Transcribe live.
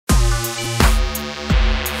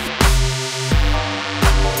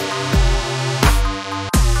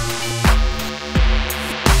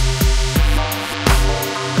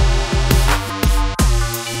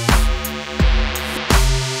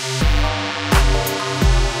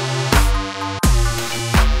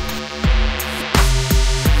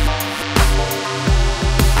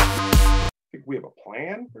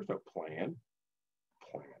plan. There's no plan.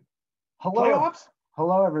 Hello. Playoffs?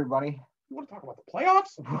 Hello, everybody. You want to talk about the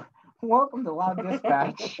playoffs? Welcome to Loud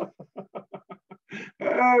Dispatch.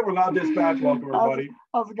 Hey, we're Loud Dispatch. Welcome, everybody.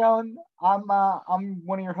 How's it going? I'm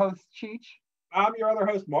one of your hosts, Cheech. I'm your other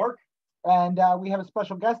host, Mark. And we have a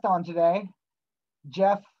special guest on today,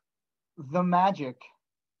 Jeff the Magic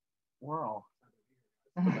Whirl.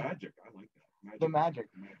 The magic. I like that. The magic.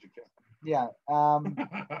 Magic. Yeah.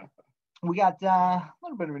 We got a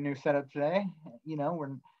little bit of a new setup today. You know,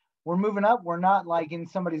 we're moving up. We're not like in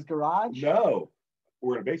somebody's garage. No,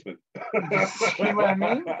 we're in a basement. You know what I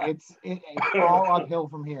mean? It's all uphill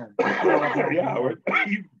from here. Yeah.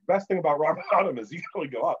 Best thing about rock bottom is you can only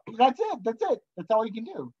go up. That's it. That's all you can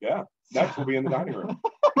do. Yeah. Next we'll be in the dining room.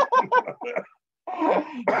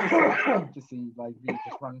 Just see like you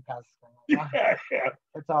just running past. Yeah.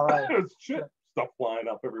 It's all right. There's shit stuff flying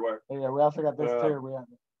up everywhere. Yeah, we also got this too. We have.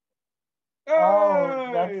 Hey,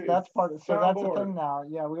 Oh, that's part of. So that's the soundboard. thing now.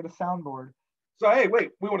 Yeah, we got a soundboard. So hey, wait,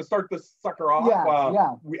 we want to start this sucker off.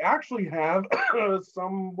 Yeah. We actually have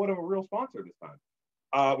somewhat of a real sponsor this time.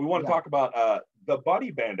 We want to talk about the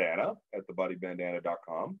Buddy Bandana at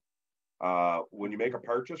thebuddybandana.com. When you make a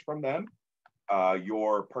purchase from them,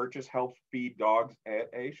 your purchase helps feed dogs at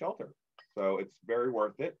a shelter. So it's very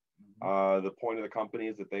worth it. The point of the company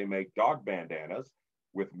is that they make dog bandanas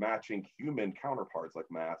with matching human counterparts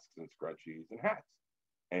like masks and scrunchies and hats.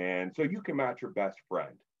 And so you can match your best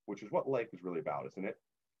friend, which is what life is really about, isn't it?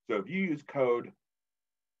 So if you use code,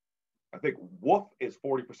 I think WOOF is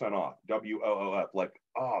 40% off, WOOF, like,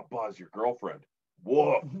 Buzz, your girlfriend,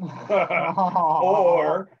 WOOF.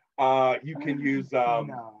 Or you can use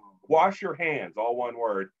wash your hands, all one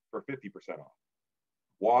word, for 50% off.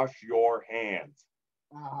 Wash your hands.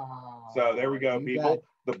 So there we go, people.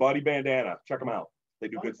 The Buddy Bandana. Check them out. They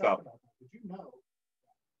do good stuff. Did you know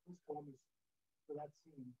Chris Columbus, for that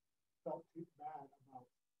scene, felt too bad about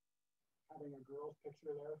having a girl's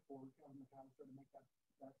picture there for Kevin McAllister to make that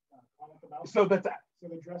comment about? So they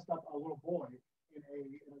dressed up a little boy in a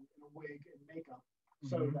wig and makeup,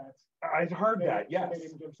 so that I'd heard that. Yes. So they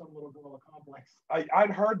didn't give some little girl a complex. I'd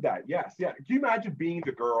heard that. Yes. Yeah. Can you imagine being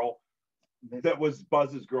the girl that was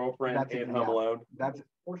Buzz's girlfriend in Home Alone? That's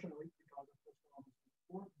fortunately because of Chris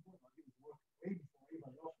Columbus.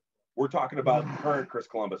 We're talking about current Chris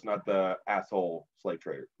Columbus, not the asshole slave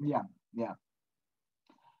trader. Yeah.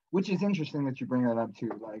 Which is interesting that you bring that up too.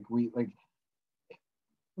 Like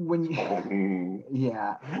when you,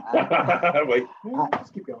 Wait,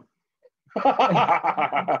 let's keep going.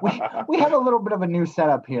 we have a little bit of a new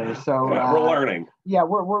setup here, so we're learning. Yeah,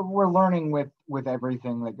 we're learning with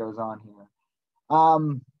everything that goes on here.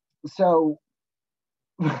 So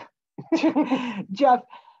Jeff.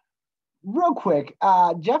 Real quick,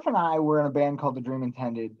 Jeff and I were in a band called The Dream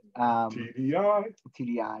Intended.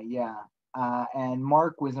 TDI, yeah. And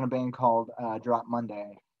Mark was in a band called Drop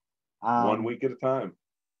Monday. 1 week at a time.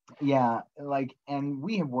 Yeah, and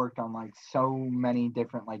we have worked on so many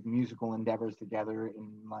different musical endeavors together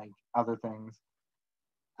and other things.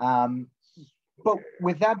 But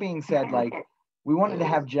with that being said, we wanted to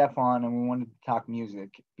have Jeff on and we wanted to talk music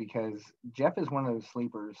because Jeff is one of those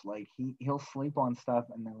sleepers. He'll sleep on stuff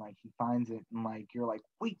and then he finds it and you're like,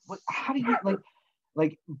 wait, what? How do you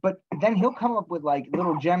but then he'll come up with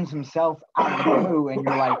little gems himself out of the blue and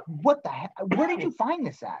you're like, what the heck? Where did you find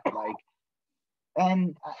this at?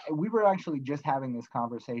 And we were actually just having this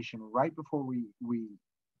conversation right before we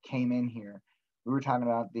came in here. We were talking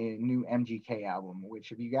about the new MGK album,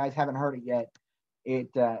 which if you guys haven't heard it yet,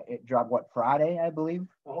 it dropped Friday, I believe.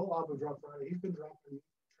 The whole album dropped Friday. He's been dropping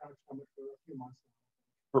tracks from it for a few months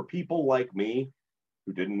now. For people like me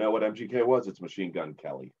who didn't know what MGK was, it's Machine Gun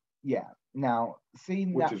Kelly. Yeah. Now,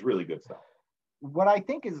 which is really good stuff. What I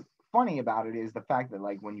think is funny about it is the fact that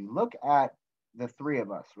when you look at the three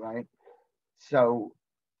of us, right? So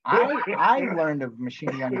I learned of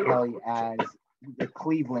Machine Gun Kelly as the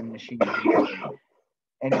Cleveland Machine Gun Kelly.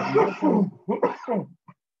 And if you listen,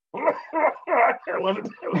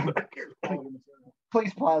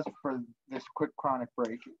 please pause for this quick chronic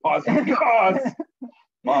break. Pause for the cause.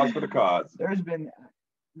 Pause for the cause. There's been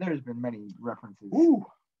many references. Ooh.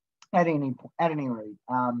 At any rate.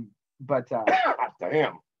 But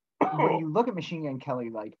damn. When you look at Machine Gun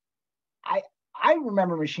Kelly, I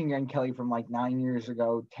remember Machine Gun Kelly from 9 years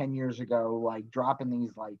ago, 10 years ago, dropping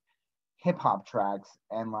these hip hop tracks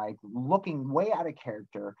and looking way out of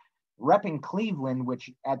character. Repping Cleveland, which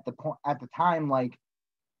at the time,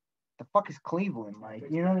 the fuck is Cleveland?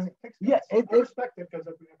 You know what I mean? Yeah, it's respected because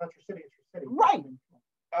if that's your city, it's your city. Right.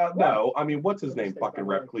 No, I mean, what's his name? Fucking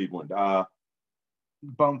rep Cleveland.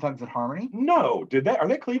 Bone Thugs and Harmony? No, are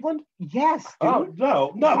they Cleveland? Yes, dude.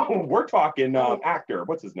 Oh no, we're talking actor.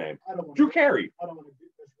 What's his name? Drew Carey. I don't want to do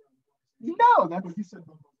this. No, that's. But you said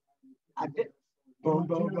I did. Boom,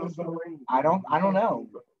 boom, boom, boom. I don't know.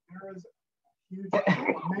 There is a huge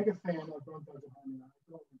mega fan of Bone Thugs and Harmony. I don't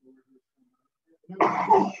remember where he was from. It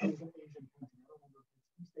was an Asian country. I don't remember if it's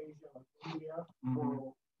East Asia, like India,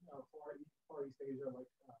 or Far East Asia, like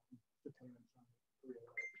Japan, China,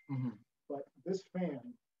 Korea. But this fan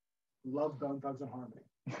loved Bone Thugs and Harmony.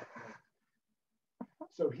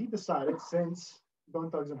 So he decided, since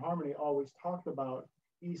Bone Thugs and Harmony always talked about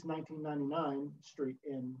East 1999 Street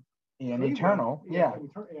in Eternal, that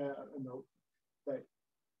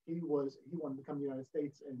he wanted to come to the United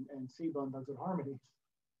States and see Bone Thugs and Harmony.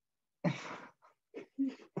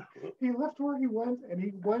 He left where he went, and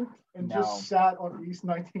he went and just sat on East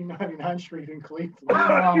 1999 Street in Cleveland.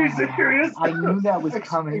 Are you serious? I knew that was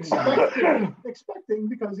coming. Expecting,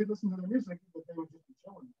 because he listened to their music, that they would just be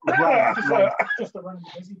chilling. Right. Just to run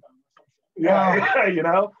into busy them or something. Yeah, you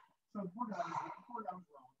know. So the poor guy was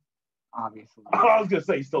wrong. Obviously. I was gonna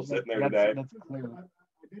say he's still sitting there today. That's clear. I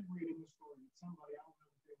did read in the story that somebody, I don't know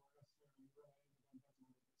if they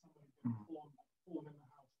were necessarily pull him in the house.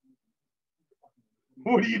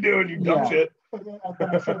 What are you doing, you dumb shit? But then I'm sure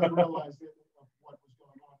they realized what was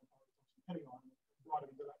going on. Pity on him, brought him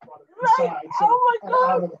inside, so oh my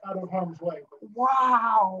God. out of harm's way.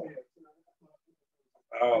 Wow.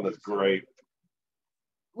 Oh, that's great.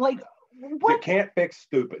 Like, You what? can't fix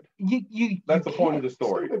stupid. That's the point of the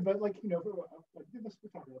story. Stupid, but like, we're talking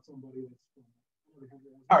about somebody that's.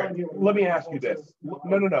 All right, let me ask you this. No.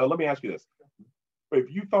 Let me ask you this.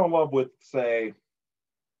 If you fell in love with,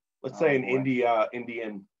 let's say an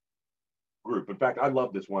Indian group. In fact, I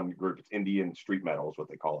love this one group. It's Indian street metal is what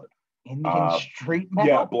they call it. Indian street metal?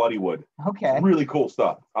 Yeah, Bloodywood. Okay. It's really cool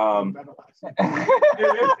stuff. It's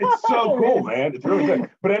so cool, man. It's really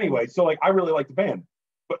good. But anyway, so like I really like the band,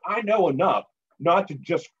 but I know enough not to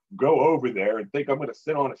just go over there and think I'm going to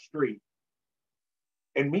sit on a street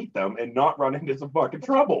and meet them and not run into some fucking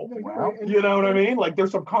trouble. Well, you know what I mean? Like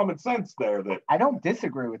there's some common sense there that I don't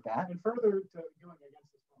disagree with that. And further to going against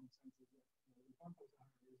this common sense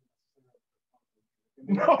is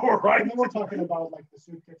that no, right? And then we're talking about like the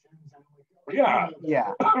soup kitchens and like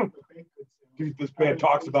yeah. Dude, this band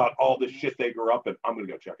talks about all this shit they grew up in. I'm gonna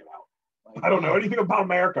go check it out. I don't know anything about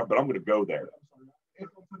America, but I'm gonna go there.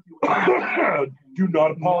 Do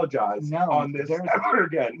not apologize on this ever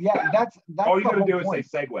again. Yeah, that's all you gotta do is say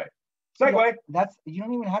segue. Segue. Yeah, you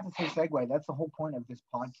don't even have to say segue. That's the whole point of this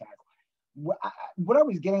podcast. What I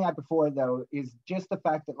was getting at before, though, is just the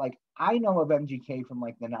fact that, like, I know of MGK from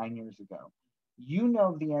like the 9 years ago. You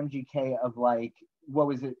know the MGK of like, what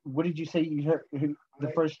was it? What did you say you heard the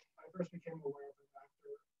first? I first became aware of it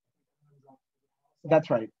after. That's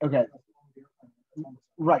right. Okay.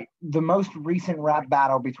 Right. The most recent rap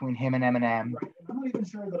battle between him and Eminem. Right. And I'm not even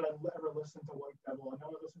sure that I ever listened to White Devil. I know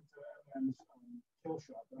I listened to Eminem's Kill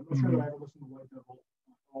Shot, but I'm not sure that I ever listened to White Devil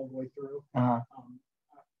all the way through. I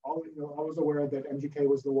was aware that MGK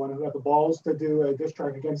was the one who had the balls to do a diss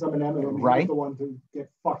track against Eminem, and he was the one to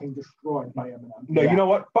get fucking destroyed by Eminem. No, you know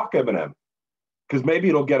what? Fuck Eminem. Because maybe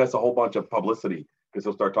it'll get us a whole bunch of publicity because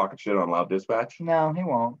he'll start talking shit on Loud Dispatch. No, he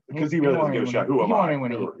won't. Because he really doesn't give a shit. Who am I?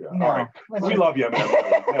 No. All right. We love you,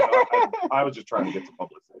 Eminem. I was just trying to get some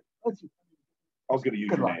publicity. I was going to use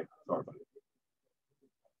your name. Sorry, buddy.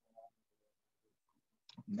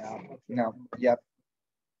 No. Yep.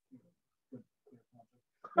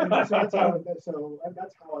 So that's how I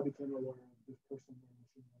became aware of this person.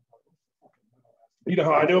 You know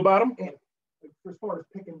how I knew about him? As far as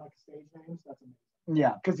picking like stage names, that's amazing.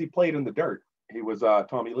 Yeah, because he played in the dirt. He was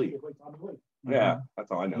Tommy Lee. Yeah, that's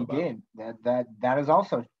all I know. He did. That is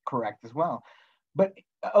also correct as well. But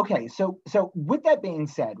okay, so with that being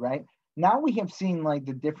said, right now we have seen like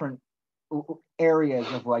the different areas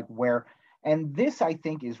of like where, and this I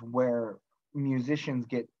think is where musicians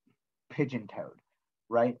get pigeon-toed,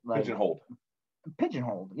 right? Like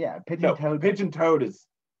pigeonholed, yeah. Pigeon-toed is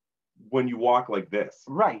when you walk like this,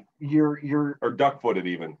 right? You're or duck-footed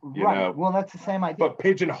even, you know. Well, that's the same idea. But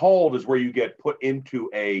pigeonholed is where you get put into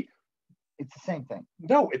a. It's the same thing.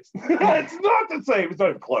 No, it's it's not the same. It's not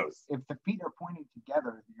even close. If the feet are pointing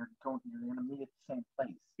together, you're going to meet at the same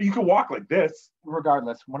place. You can walk like this.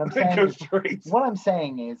 Regardless, what I'm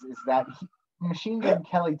saying is that Machine Gun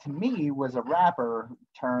Kelly to me was a rapper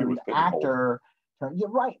turned actor. You're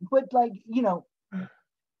right, but like you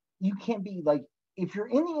can't be like. If you're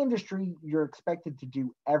in the industry, you're expected to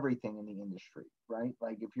do everything in the industry, right?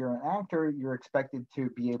 Like if you're an actor, you're expected to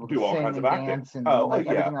be able to sing and dance and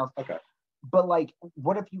everything else. Okay. but like,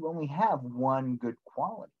 what if you only have one good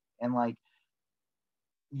quality? And like,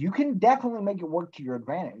 you can definitely make it work to your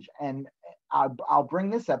advantage. And I'll bring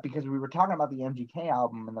this up because we were talking about the MGK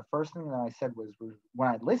album, and the first thing that I said was when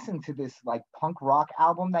I listened to this like punk rock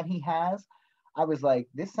album that he has, I was like,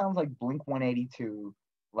 this sounds like Blink 182,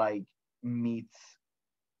 like meets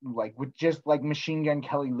like with just like Machine Gun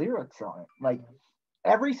Kelly lyrics on it. Like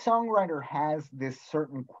every songwriter has this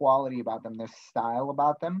certain quality about them, this style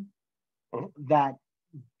about them that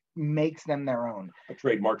makes them their own. A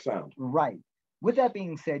trademark sound. Right. With that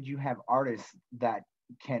being said, you have artists that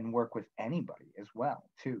can work with anybody as well,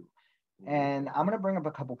 too. And I'm going to bring up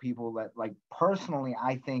a couple people that, like, personally,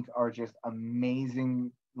 I think are just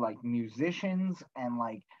amazing, like, musicians and,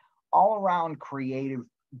 like, all around creative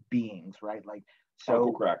beings, right? Like, so.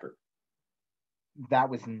 Uncle Kracker. That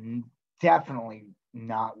was definitely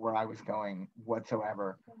not where I was going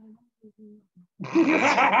whatsoever.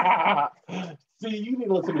 See, you need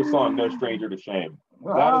to listen to a song, No Stranger to Shame.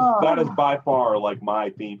 That is by far like my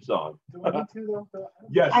theme song. Do I need to though?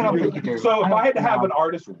 Yes, I don't think you do. So if I had to have an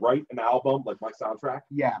artist write an album like my soundtrack,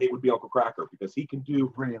 yeah, it would be Uncle Kracker because he can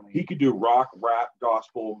do rock, rap,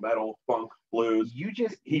 gospel, metal, funk, blues.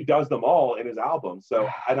 He does them all in his album. So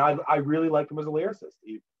and I really like him as a lyricist.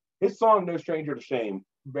 His song No Stranger to Shame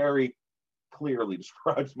very clearly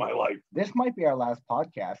describes my life. This might be our last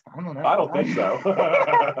podcast. I don't know. I don't think so.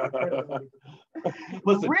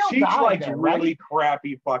 Listen, Cheech likes really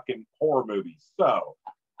crappy fucking horror movies. So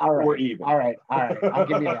we're even. All right. I'll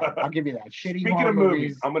give you that. Shitty Speaking horror of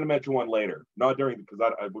movies, I'm going to mention one later. Not during because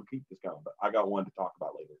I will keep this going, but I got one to talk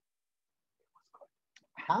about later.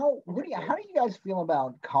 How do you guys feel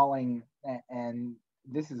about calling? And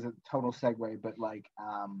this is a total segue, but like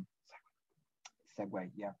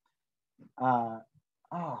segue, yeah.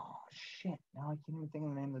 Oh shit! Now I can't even think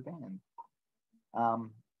of the name of the band.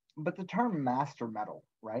 But the term master metal,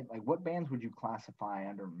 right? Like, what bands would you classify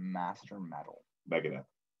under master metal? Megadeth.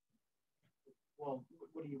 Well,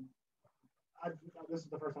 what do you? This is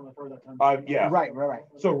the first time I've heard that term. Yeah. Right.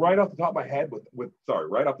 So right off the top of my head,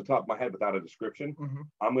 right off the top of my head, without a description,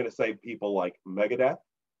 I'm going to say people like Megadeth,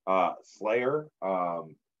 Slayer,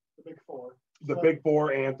 the Big Four. The Big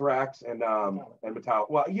Four, Anthrax, and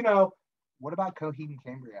Metallica. Well, you know. What about Coheed and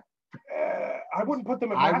Cambria? I wouldn't put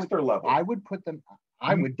them at master level. I would put them.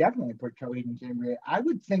 I would definitely put Coheed and Cambria. I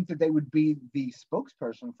would think that they would be the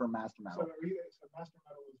spokesperson for master metal. So master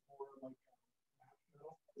metal is more like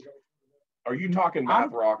metal? Are you talking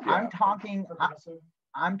math rock? Yeah.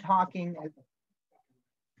 I'm talking.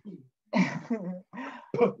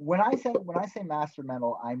 When I say master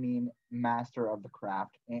metal, I mean master of the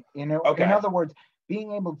craft. In other words,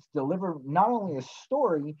 being able to deliver not only a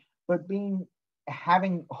story, but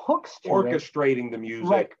having hooks to orchestrating the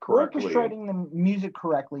music correctly. Orchestrating the music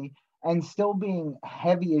correctly and still being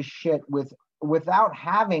heavy as shit without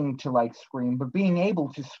having to like scream, but being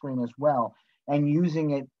able to scream as well and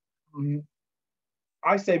using it.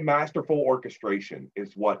 I say masterful orchestration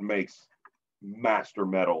is what makes master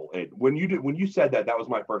metal. When you said that was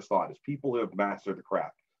my first thought is people who have mastered the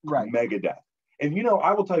craft. Right. Megadeth. And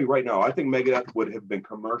I will tell you right now, I think Megadeth would have been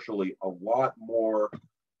commercially a lot more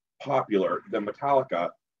popular than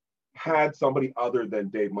Metallica had somebody other than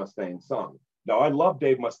Dave Mustaine sung. Now, I love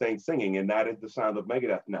Dave Mustaine singing, and that is the sound of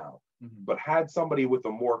Megadeth now. But had somebody with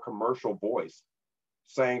a more commercial voice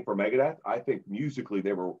sang for Megadeth, I think musically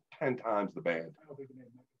they were 10 times the band.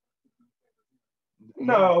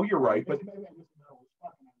 No, you're right, but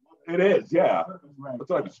it is, yeah. That's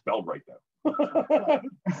not even spelled right though.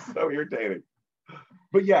 So irritating.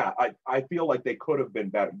 But yeah, I feel like they could have been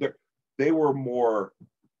better. They were more.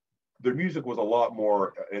 Their music was a lot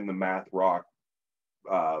more in the math rock,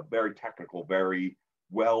 very technical, very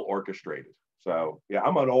well orchestrated. So yeah,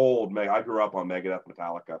 I'm an old I grew up on Megadeth,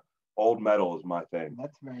 Metallica. Old metal is my thing.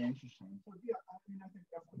 That's very interesting. So, yeah, I think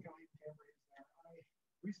definitely Coheed and Cambria is there.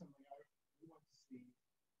 Recently we went to see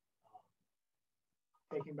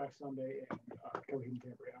Taking Back Sunday and Coheed and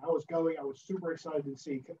Cambria. I was super excited to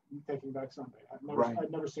see Taking Back Sunday. I'd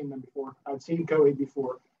never seen them before. I'd seen Coheed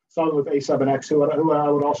before. Saw them with A7X, who I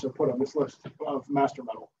would also put on this list of master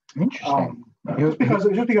metal. Interesting. Just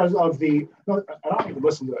because of the, I don't even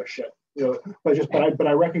listen to that shit, but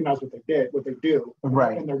I recognize what they do,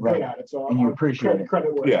 right? And they're good at it. So and you appreciate it.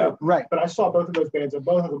 Credit where it's due. Right. But I saw both of those bands, and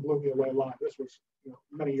both of them blew me away live. This was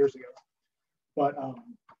many years ago. But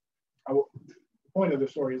the point of the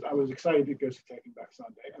story is I was excited to go see Taking Back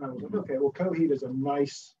Sunday, and I was like, okay, well, Coheed is a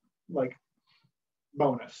nice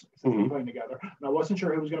bonus playing together, and I wasn't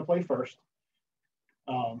sure who was going to play first.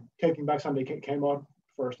 Taking Back Sunday came on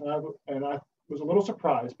first, and I was a little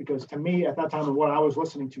surprised because to me at that time and what I was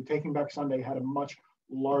listening to, Taking Back Sunday had a much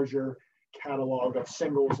larger catalog of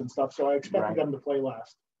singles and stuff. So I expected them to play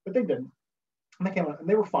last, but they didn't. And they came out and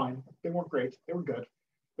they were fine. They weren't great. They were good.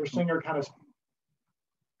 Their singer kind of,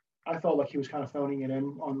 I felt like he was kind of phoning it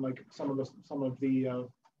in on like some of the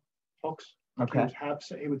hooks. Okay.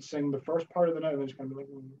 He would sing the first part of the note and then just kind of be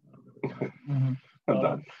like, I'm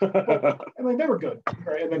done. I mean, they were good,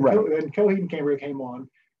 right? And then Coheed and Cambria came on,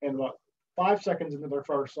 and about 5 seconds into their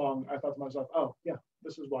first song, I thought to myself, "Oh, yeah,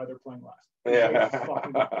 this is why they're playing last." Yeah.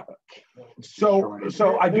 So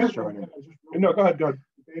I do. No, go ahead.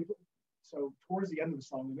 So towards the end of the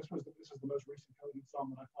song, and this is the most recent Coheed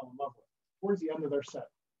song that I fell in love with. Towards the end of their set,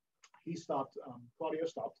 he stopped. Claudio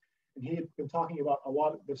stopped, and he had been talking about a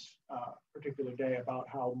lot of this particular day about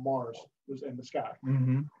how Mars was in the sky.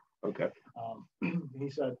 Mm-hmm. Okay. He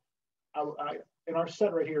said, I in our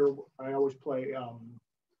set right here, I always play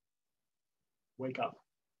Wake Up,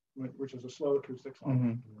 which is a slow acoustic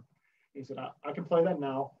song. Mm-hmm. He said, I can play that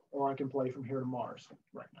now, or I can play From Here to Mars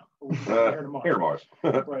right now. Here to Mars.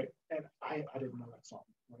 Right. And I didn't know that song.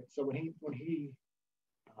 Right. So when he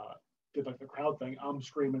did like the crowd thing, I'm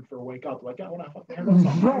screaming for Wake Up. Like, I want to fucking hear that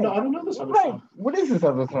song. Right. No, I don't know this other song. What is this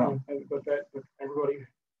other song? But everybody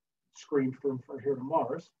screamed From Here to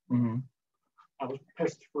Mars. Mm-hmm. I was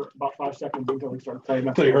pissed for about 5 seconds until he started playing that.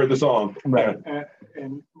 Until you heard the song. Right.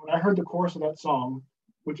 And when I heard the chorus of that song,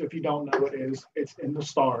 which if you don't know it is, it's in the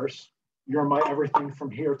stars. You're my everything from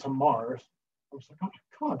here to Mars. I was like, oh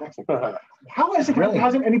my God, that's how is it? Really?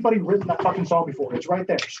 Hasn't anybody written that fucking song before? It's right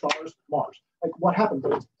there, stars, Mars. Like what happened?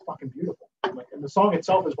 But it's fucking beautiful. Like, and the song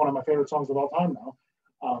itself is one of my favorite songs of all time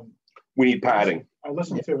now. We need padding. I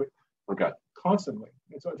listen to it. Okay. Constantly.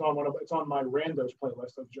 It's on my randos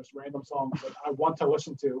playlist of just random songs that I want to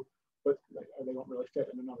listen to, but they don't really fit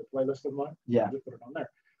in another playlist of mine. Yeah. I just put it on there.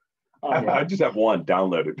 I just have one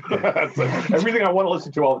downloaded. That's like everything I want to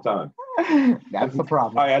listen to all the time. That's the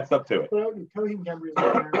problem. I add stuff to it. Coheed and Cambria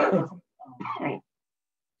is there.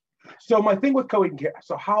 So my thing with Coheed and Cambria,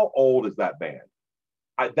 so how old is that band?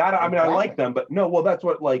 I like them, but no, well, that's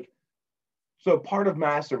what like, so part of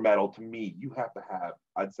master metal to me, you have to have,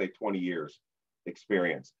 I'd say 20 years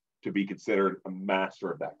experience to be considered a master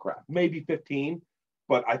of that craft. Maybe 15,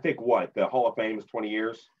 but I think the Hall of Fame is 20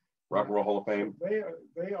 years. Rock and Roll Hall of Fame. They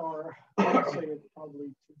are. I would say it's probably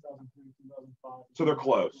 2003, 2005. So they're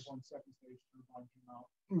close. On second stage, came out.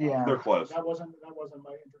 Yeah, they're close. That wasn't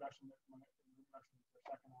my introduction. My introduction was the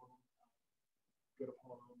second album. Good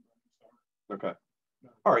Apollo. Okay. No.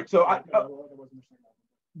 All right. So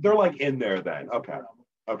they're like in there then. Okay.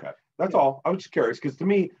 Okay. That's all. I was just curious because to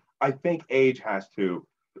me, I think age has to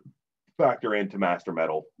factor into master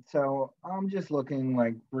metal. So I'm just looking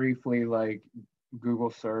like briefly like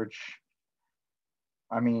Google search.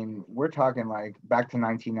 I mean, we're talking like back to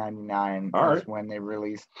 1999 is when they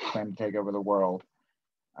released Plan to Take Over the World.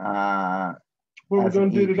 What are we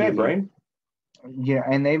going to do today, Brain? Yeah,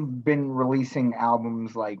 and they've been releasing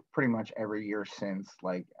albums like pretty much every year since,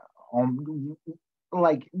 like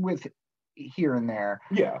with here and there.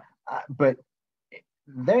 Yeah. But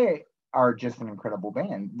they are just an incredible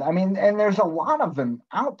band. I mean, and there's a lot of them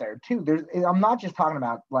out there too. I'm not just talking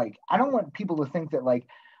about like, I don't want people to think that like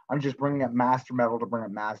I'm just bringing up master metal to bring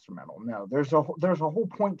up master metal. No, there's a whole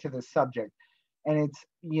point to this subject, and it's,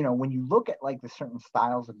 you know, when you look at like the certain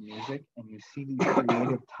styles of music and you see these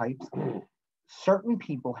creative types, certain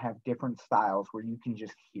people have different styles where you can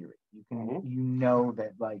just hear it. You can, you know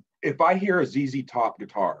that like if I hear a ZZ Top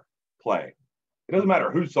guitar play, it doesn't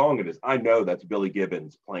matter whose song it is. I know that's Billy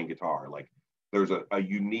Gibbons playing guitar. Like there's a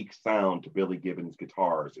unique sound to Billy Gibbons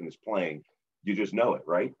guitars in his playing. You just know it,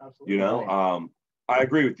 right? Absolutely. You know, I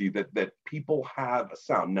agree with you that people have a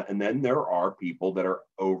sound, and then there are people that are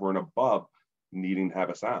over and above needing to have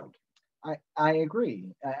a sound. I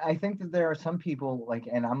agree. I think that there are some people like,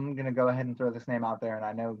 and I'm gonna go ahead and throw this name out there, and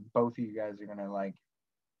I know both of you guys are gonna like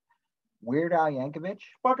Weird Al Yankovic.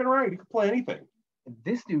 Fucking right, he can play anything.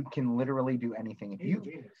 This dude can literally do anything. If you,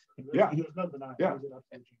 yeah, yeah,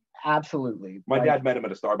 absolutely. My dad met him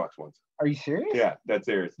at a Starbucks once. Are you serious? Yeah, that's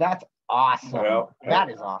serious. That's awesome. Well,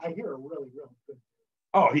 that is awesome. I hear a really good.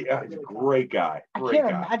 Oh, he's a great guy. Great I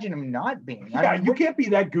can't guy. imagine him not being. Yeah, I mean, you can't be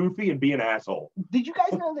that goofy and be an asshole. Did you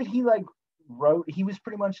guys know that he like wrote? He was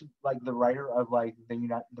pretty much like the writer of like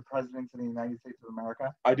the presidents of the United States of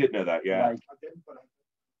America. I did know that. Yeah. Like,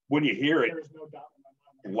 when you hear it, there's no doubt in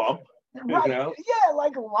my mind. lump. Right. You know? Yeah,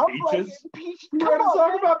 like lump. Peaches. Like, peach. We gotta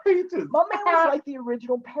talk about peaches. My man was like the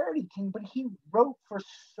original parody king, but he wrote for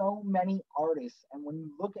so many artists. And when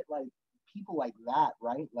you look at like people like that,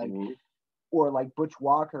 right? Like or like Butch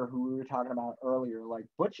Walker, who we were talking about earlier. Like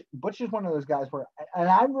Butch is one of those guys where, and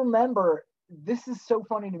I remember, this is so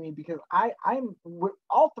funny to me because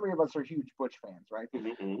all three of us are huge Butch fans, right?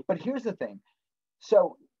 Mm-hmm. But here's the thing.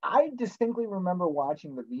 So I distinctly remember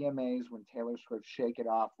watching the VMAs when Taylor Swift's Shake It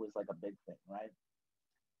Off was like a big thing, right?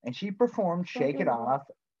 And she performed Shake It Off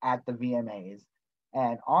at the VMAs.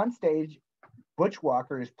 And on stage, Butch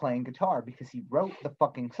Walker is playing guitar because he wrote the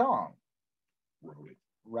fucking song.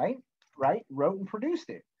 Right? Wrote and produced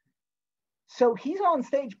it. So he's on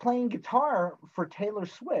stage playing guitar for Taylor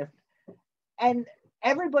Swift. And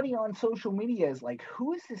everybody on social media is like,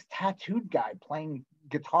 who is this tattooed guy playing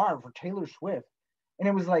guitar for Taylor Swift? And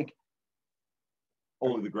it was like,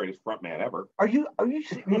 only the greatest frontman ever. Are you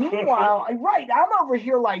meanwhile, right, I'm over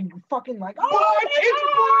here like fucking like, oh my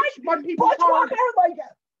gosh, Butch Walker, like,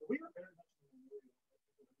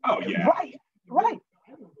 oh yeah, right.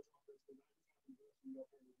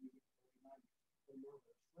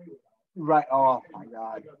 Right. Oh my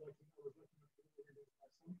God.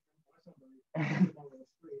 I think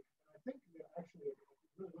that actually, if you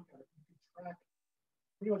really look at it, you can track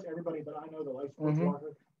pretty much everybody that I know that likes Butch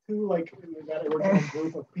Walker to like that original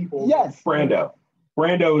group of people. Yes.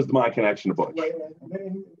 Brando is my connection to Butch. Right, and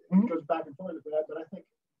then it goes back and forth with that, but I'm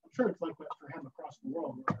sure it's like that for him across the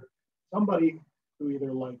world, where somebody who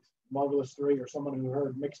either liked Marvelous 3 or someone who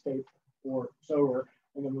heard Mixtape or Sober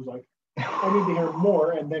and then was like, I need to hear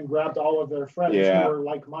more, and then grabbed all of their friends who were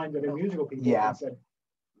like-minded and musical people and said,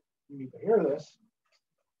 you need to hear this,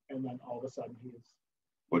 and then all of a sudden he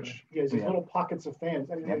has these little pockets of fans.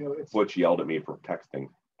 And, Butch yelled at me for texting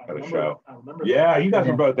at a show. I remember that. You guys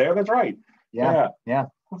were both there. That's right. Yeah.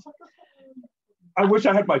 I wish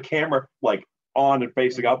I had my camera like on and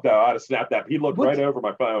facing up though. I'd have snapped that. He looked right over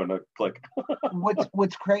my phone. Click.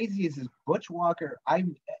 What's crazy is Butch Walker.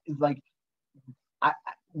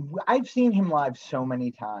 I've seen him live so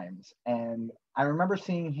many times, and I remember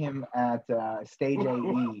seeing him at Stage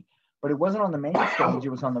AE, but it wasn't on the main stage, it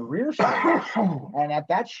was on the rear stage. And at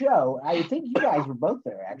that show, I think you guys were both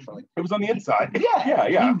there actually. It was on the inside. Yeah.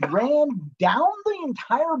 He ran down the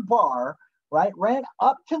entire bar, right? Ran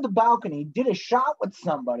up to the balcony, did a shot with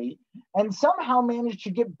somebody, and somehow managed to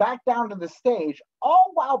get back down to the stage,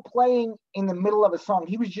 all while playing in the middle of a song.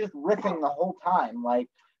 He was just riffing the whole time. Like,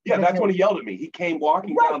 yeah, that's when he yelled at me. He came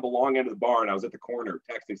walking down the long end of the bar, and I was at the corner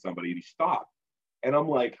texting somebody, and he stopped. And I'm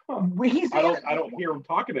like, I don't hear him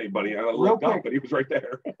talking to anybody. I looked up, but he was right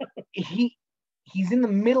there. He's in the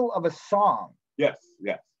middle of a song. Yes.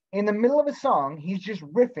 In the middle of a song, he's just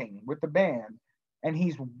riffing with the band, and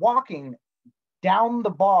he's walking down the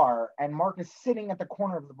bar, and Mark is sitting at the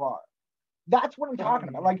corner of the bar. That's what I'm talking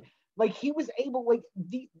about. Like he was able,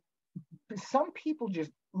 some people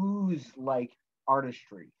just ooze like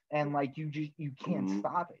artistry, and like you can't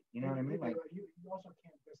stop it. You know what I mean? Like you also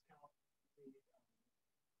can't discount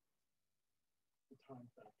the time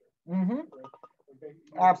factor.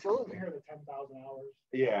 Absolutely. You hear the 10,000 hours.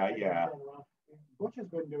 Yeah. Butch has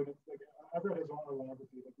been doing it. Like, I've read his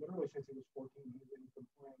autobiography. Like literally since he was 14, he's been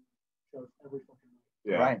playing shows every fucking night.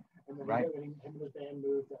 Yeah. Right. And then him and his band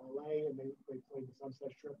moved to LA, and they played the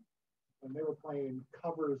Sunset Strip, and they were playing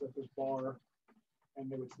covers at this bar. And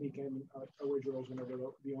they would sneak in originals whenever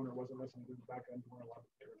the owner wasn't listening to the back end.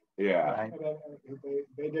 Yeah. And then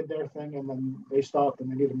they did their thing, and then they stopped, and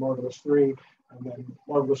they needed Marvelous 3. And then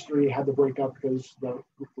Marvelous 3 had to break up because the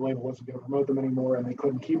label wasn't going to promote them anymore, and they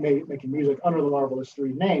couldn't keep making music under the Marvelous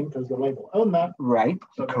 3 name because the label owned that. Right.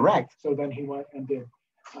 So correct. So then he went and did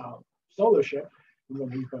solo shit, and then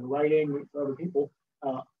he's been writing for other people.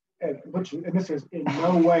 And this is in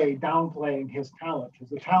no way downplaying his talent, because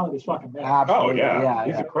the talent is fucking there. Absolutely. Oh yeah,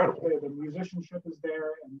 he's incredible. The musicianship is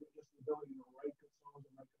there, and just the ability to write good songs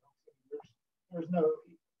and write good. There's no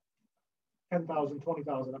 10,000,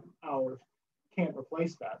 20,000 hours can't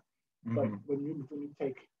replace that. But when you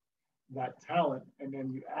take that talent and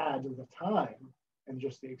then you add the time and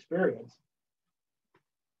just the experience,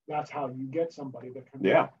 that's how you get somebody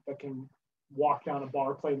that can walk down a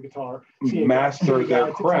bar, play the guitar, master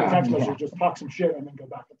their craft, just talk some shit, and then go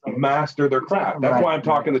back and master their craft. That's why I'm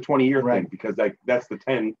talking the 20-year thing, because that's the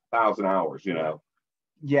 10,000 hours, you know.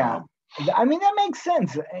 Yeah. I mean, that makes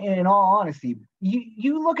sense. In all honesty,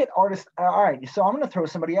 you look at artists. All right, so I'm going to throw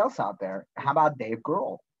somebody else out there. How about Dave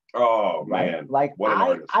Grohl? Oh man, like what an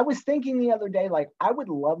artist. I was thinking the other day, like I would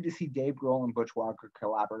love to see Dave Grohl and Butch Walker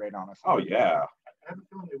collaborate on a song. Oh yeah. I have a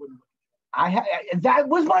feeling they wouldn't. That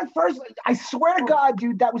was my first. I swear to God,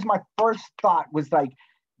 dude, that was my first thought. Was like,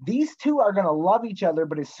 these two are gonna love each other,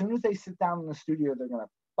 but as soon as they sit down in the studio, they're gonna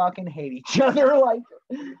fucking hate each other. Like,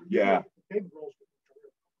 yeah.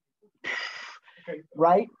 Okay.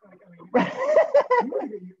 Right?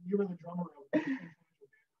 You were the drummer of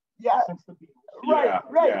Yeah. since the Beatles.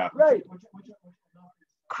 Right. Which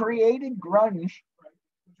Created grunge.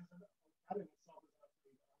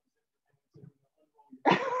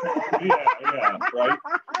 Yeah, right. Like,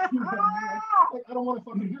 I don't want to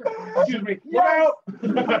fucking hear it. Excuse me. Yes.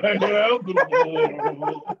 Get out. Get out. Did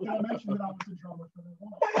I mention that I was a drummer for the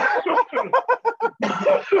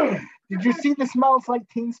one? Did you see the Smells Like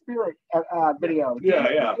Teen Spirit video? Yeah.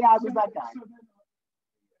 Yeah, I was that guy.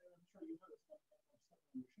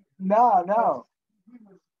 No.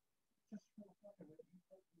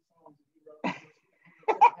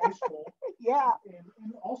 High school. Yeah.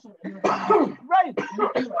 And also, Right.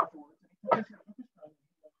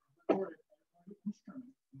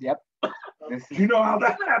 Yep. Do you know how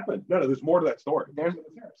that happened? No, there's more to that story.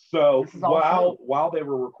 So This is all while they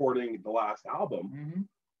were recording the last album,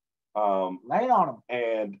 lay it on them.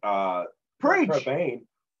 and Preach. Cobain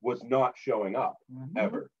was not showing up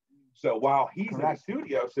ever. So while he's in the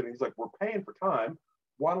studio sitting, he's like, "We're paying for time.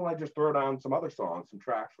 Why don't I just throw down some other songs, some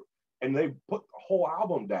tracks?" And they put the whole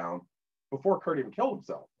album down before Kurt even killed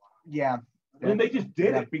himself. Yeah. And they just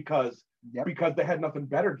did it because they had nothing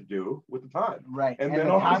better to do with the time. Right. And then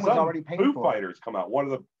the all time of a sudden, was already paid Foo for. Fighters come out. One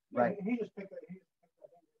of the Right. He just picked that.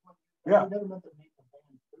 Yeah. He never meant to make the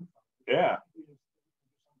band Foo Fighters. Yeah.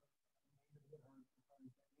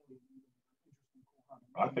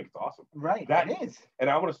 I think it's awesome. Right. That it is. And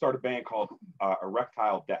I want to start a band called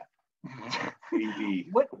Erectile Death. ED.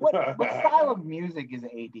 What style of music is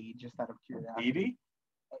AD? Just out of curiosity. ED?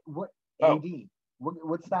 What Oh. AD?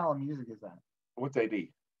 What style of music is that? What's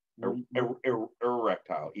AD?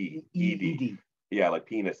 Erectile. ED. ED. Yeah, like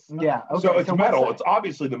penis. Yeah. Okay. So it's metal. what's It's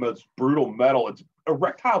obviously the most brutal metal. It's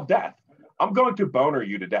erectile death. I'm going to boner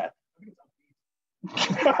you to death.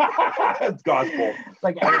 It's gospel. It's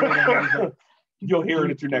like elevator music. You'll hear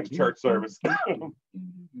it at your next church service.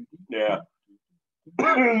 Yeah.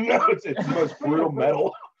 No, it's the most brutal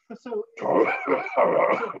metal. So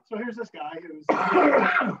here's this guy who's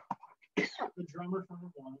the drummer for the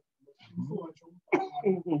one,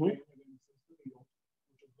 influential.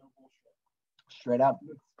 Straight up.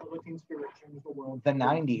 The Teen Spirit changed the world. The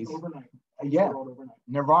 90s. Overnight. Yeah. The world overnight.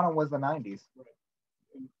 Nirvana was the 90s. Right.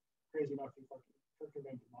 And crazy enough, he fucking Kurt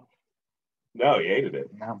Cobain did not. No, he hated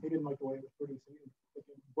it. No. He didn't like the way it was produced.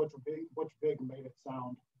 Butch Vig made it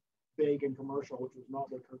sound big and commercial, which was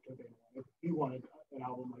not what Kurt Cobain wanted. He wanted an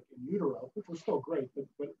album like In Utero, which was still great,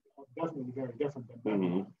 but definitely very different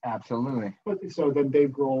than Absolutely. But so then Dave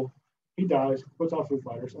Grohl, he dies, puts off Foo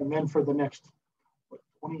Fighters, and then for the next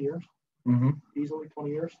 20 years, easily 20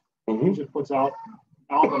 years, he just puts out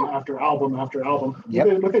album after album after album.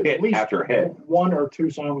 Yep. With at least after hit. one or two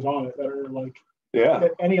songs on it that are like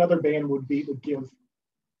that any other band would give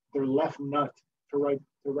their left nut to write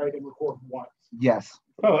and record once. Yes.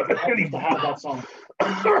 Oh, To have that song.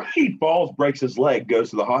 He falls, breaks his leg,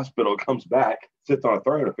 goes to the hospital, comes back, sits on a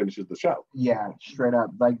throne, and finishes the show. Yeah, straight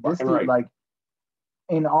up. Like this dude, Right. like,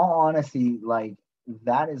 in all honesty, like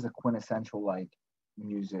that is a quintessential like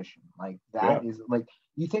musician. Like that is like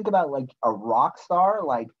you think about like a rock star.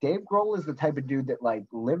 Like Dave Grohl is the type of dude that like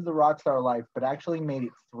lived the rock star life, but actually made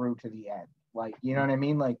it through to the end. Like you know what I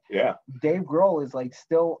mean? Like Dave Grohl is like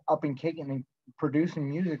still up and kicking and producing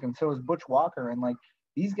music, and so is Butch Walker, and like.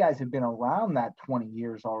 These guys have been around that 20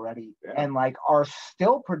 years already and like are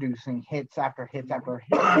still producing hits after hits after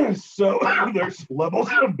hits. So there's levels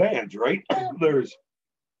of bands, right? There's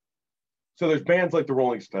bands like the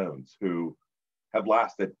Rolling Stones who have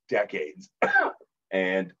lasted decades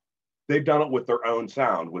and they've done it with their own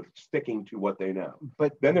sound, with sticking to what they know.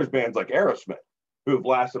 But then there's bands like Aerosmith who have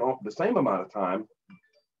lasted the same amount of time,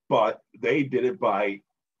 but they did it by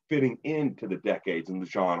fitting into the decades and the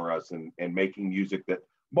genres and making music that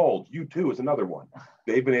molds. U2 is another one.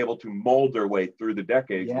 They've been able to mold their way through the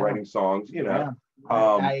decades, writing songs, you know.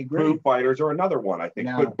 I agree. Foo Fighters are another one, I think.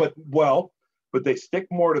 No. But they stick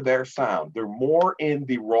more to their sound. They're more in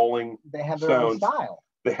the Rolling They have their own Stones. style.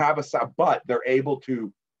 They have a sound, but they're able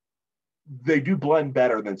to they do blend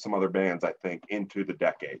better than some other bands, I think, into the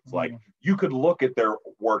decades. Like you could look at their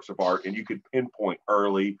works of art and you could pinpoint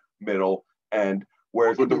early, middle, and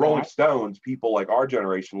whereas with the Rolling Stones, people like our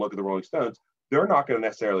generation look at the Rolling Stones, they're not going to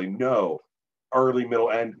necessarily know early,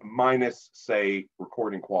 middle, end minus, say,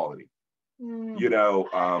 recording quality. You know,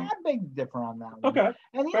 I beg differ on that one. Okay,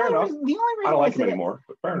 and the fair only enough. Reason, the only reason I don't like say them that, anymore,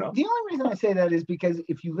 but fair enough. The only reason I say that is because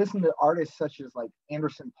if you listen to artists such as like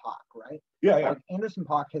Anderson .Paak, right? Yeah, yeah. Like Anderson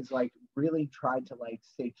 .Paak has like really tried to like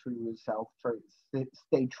stay true to himself,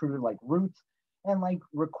 stay true to like roots, and like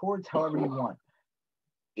records however you want.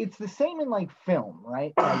 it's the same in like film,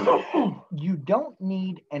 right? Like, you don't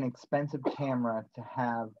need an expensive camera to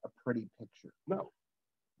have a pretty picture. No.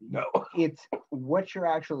 It's what you're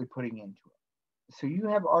actually putting into it. So you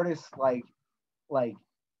have artists like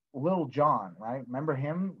Lil Jon, right? Remember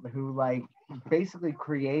him, who like basically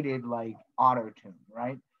created like auto-tune,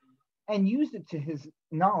 right? And used it to his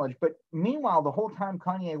knowledge. But meanwhile, the whole time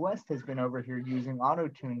Kanye West has been over here using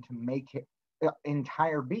auto-tune to make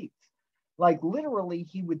entire beats. Like literally,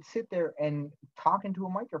 he would sit there and talk into a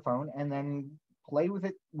microphone and then play with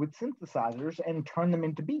it with synthesizers and turn them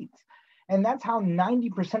into beats. And that's how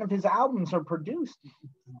 90% of his albums are produced,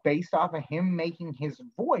 based off of him making his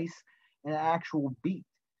voice an actual beat.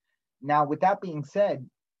 Now, with that being said,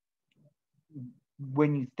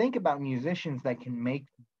 when you think about musicians that can make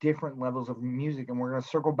different levels of music, and we're going to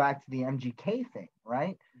circle back to the MGK thing,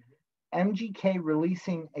 right? MGK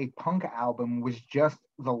releasing a punk album was just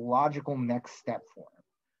the logical next step for him,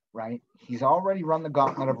 right? He's already run the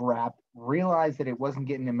gauntlet of rap, realized that it wasn't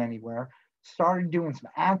getting him anywhere, started doing some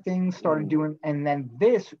acting, and then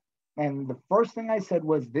this, and the first thing I said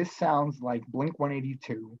was, this sounds like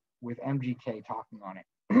Blink-182 with MGK talking on it.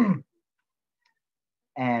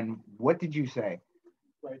 And what did you say?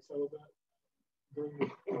 Right, so during the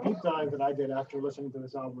deep dive that I did after listening to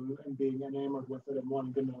this album and being enamored with it and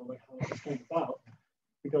wanting to know like how this came about,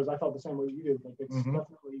 because I felt the same way you did. Like it's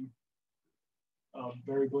definitely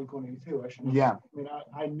very Blink-182-ish. Yeah. I mean,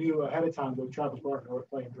 I knew ahead of time that Travis Barker was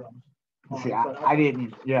playing drums. See, I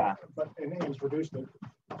didn't. Yeah. But and Ames produced it.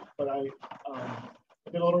 But I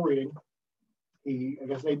did a little reading. I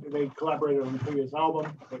guess they collaborated on the previous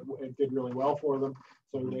album. It did really well for them.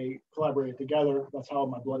 So they collaborated together. That's how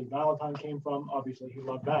My Bloody Valentine came from. Obviously, he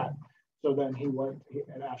loved that. So then he went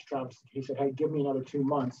and asked Travis, he said, hey, give me another 2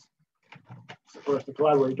 months for us to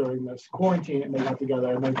collaborate during this quarantine. And they got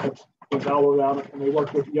together and they put this album out. And they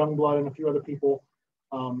worked with Youngblood and a few other people.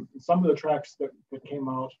 Some of the tracks that came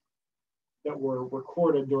out that were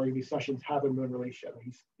recorded during these sessions haven't been released yet.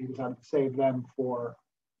 He decided to save them for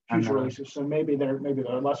future releases. So maybe they're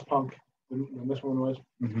less punk than this one was.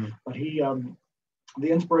 But the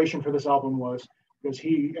inspiration for this album was because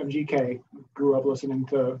MGK grew up listening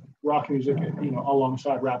to rock music,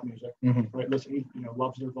 alongside rap music. Right? Listen, he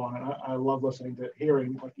loves Nirvana. I love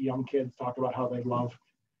hearing like young kids talk about how they love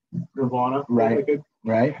Nirvana. Right.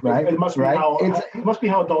 Right. It must be how it must be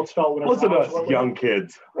how adults felt when listen to us, young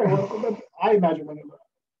kids. I imagine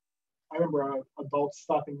I remember adults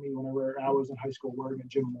stopping me whenever I was in high school wearing a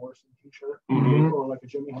Jim Morrison t-shirt or like a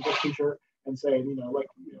Jimi Hendrix t-shirt and saying,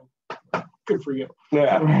 good for you.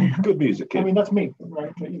 Yeah, good music, kid. I mean, that's me,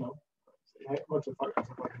 right? What's a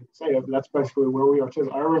fucking say? But that's basically where we are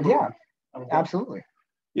too. I remember. Yeah, absolutely.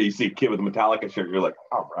 Yeah, you see a kid with a Metallica shirt, you're like,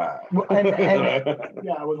 all right. Well,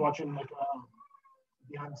 yeah, I was watching like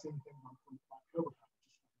behind the scenes thing from October.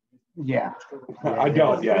 Yeah. I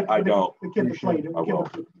don't. Yeah, I don't. The kid that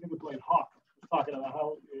played Hawk was talking about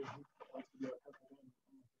how he likes to be a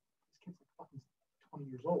this kid's like fucking 20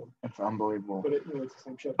 years old. That's unbelievable. But it's the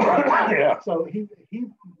same shit. Yeah. So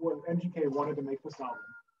MGK wanted to make this album.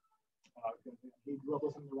 He grew up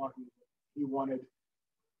listening to rock music. He wanted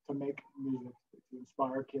to make music to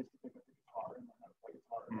inspire kids to pick up the guitar and learn how to play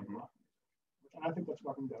guitar and rock music. And I think that's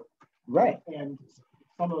fucking dope. Right. And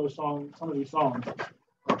some of these songs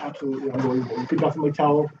are absolutely unbelievable. You could definitely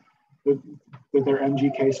tell that they're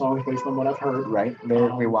MGK songs based on what I've heard. Right,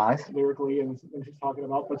 lyrically wise. Lyrically, and she's talking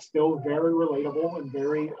about, but still very relatable and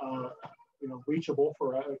very, reachable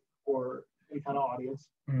for any kind of audience.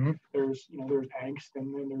 There's angst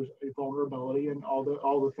and then there's vulnerability and all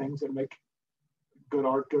the things that make good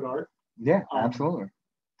art good art. Yeah, absolutely.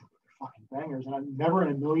 Fucking bangers, and I've never in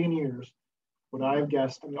a million years would I have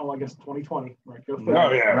guessed. I guess 2020, right?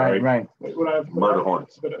 Oh yeah, right. Murder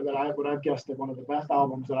Hornets. But I've guessed that one of the best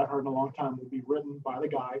albums that I've heard in a long time would be written by the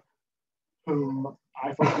guy whom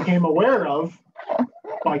I first became aware of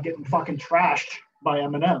by getting fucking trashed by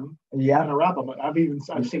Eminem. Yeah. In a rap album. I've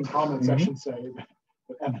seen comment sections say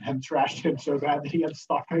that Eminem trashed him so bad that he had to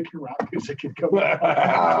stop making rap music and go.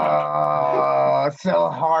 So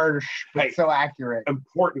harsh, but so accurate.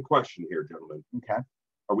 Important question here, gentlemen. Okay.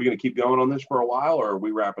 Are we going to keep going on this for a while, or are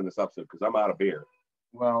we wrapping this up soon? Because I'm out of beer.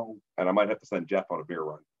 Well. And I might have to send Jeff on a beer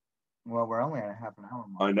run. Well, we're only at a half an hour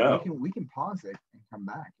mark. I know. We can pause it and come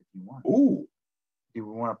back if you want. Ooh. Do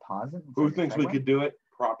we want to pause it? Who thinks we could do it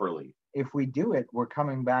properly? If we do it, we're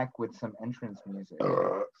coming back with some entrance music.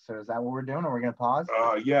 So is that what we're doing? Are we going to pause?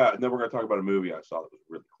 Yeah, and then we're going to talk about a movie I saw that was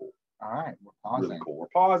really cool. All right, we're pausing. Really cool. We're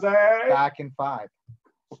pausing. Back in 5.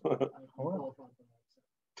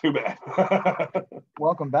 Too bad.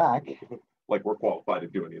 Welcome back. Like we're qualified to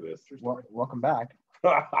do any of this. Welcome back.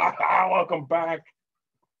 Welcome back.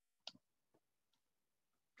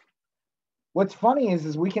 What's funny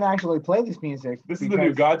is we can actually play this music. This is the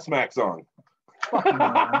new Godsmack song. Fuck you,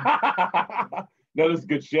 man. No, this is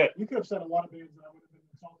good shit. You could have said a lot of bands that I would have been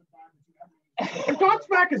insulted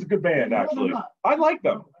by. Godsmack is a good band, actually. I like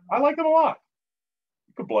them. I like them a lot.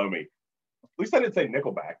 You could blow me. At least I didn't say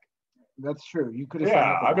Nickelback. That's true. You could have.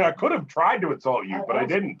 Yeah, I mean, I could have tried to insult you, but I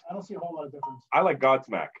didn't. I don't see a whole lot of difference. I like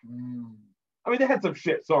Godsmack. I mean, they had some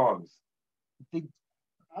shit songs.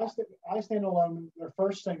 I Stand Alone, their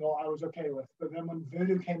first single, I was okay with. But then when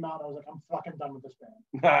Voodoo came out, I was like, I'm fucking done with this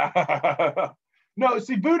band. No,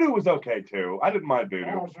 see, Voodoo was okay, too. I didn't mind Voodoo.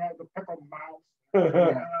 I was right, the pickle mouse.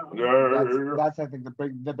 That's I think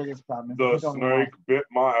the biggest problem. The snake bit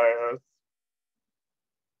my ass.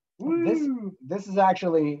 This is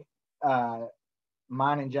actually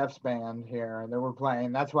mine and Jeff's band here that we're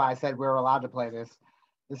playing. That's why I said we were allowed to play this.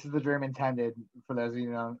 This is The Dream Intended. For those of you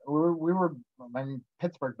who know, we were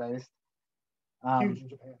Pittsburgh based. Huge in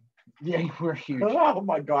Japan. Yeah, we're huge. Oh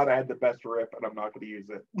my god, I had the best riff, and I'm not going to use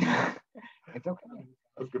it. It's okay.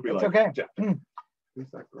 I was going to be it's like, okay. Jeff, who's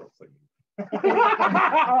that girl singing?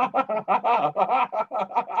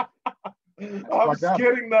 I'm just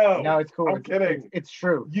kidding, though. No, it's cool. I'm kidding. It's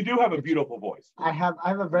true. You do have a beautiful voice. I have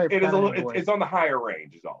a very. It is a little. It's on the higher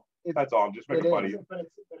range, is all. That's all. I'm just making fun of you.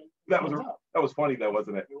 That was funny, though,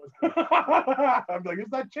 wasn't it? I'm like, who's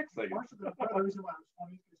that chick singing? The reason why it was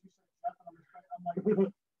funny is because you said that, I'm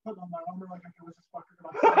like, putting on my armor like it was just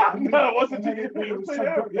fucking. No, it wasn't.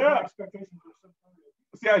 Yeah. Expectations were so funny.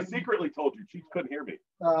 See, I secretly told you. She couldn't hear me.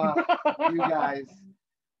 You guys.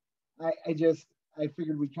 I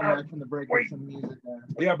figured we'd come back from the break with some music there.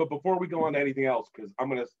 Yeah, but before we go on to anything else, because I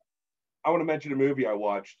want to mention a movie I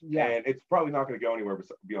watched, and it's probably not going to go anywhere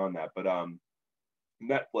beyond that. But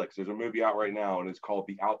Netflix, there's a movie out right now, and it's called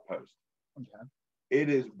The Outpost. Okay. It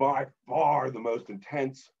is by far the most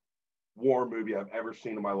intense war movie I've ever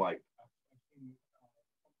seen in my life.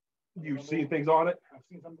 You've seen things on it? I've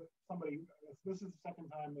seen somebody. This is the second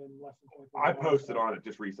time in less than 24 hours. I posted on it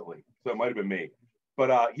just recently, so it might have been me.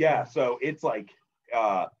 But yeah, so it's like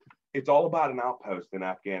it's all about an outpost in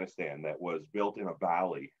Afghanistan that was built in a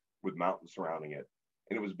valley with mountains surrounding it,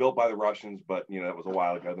 and it was built by the Russians, but that was a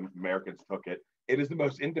while ago. The Americans took it. It is the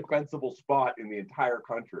most indefensible spot in the entire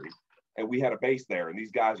country, and we had a base there. And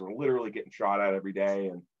these guys were literally getting shot at every day,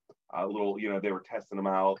 and they were testing them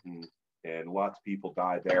out, and lots of people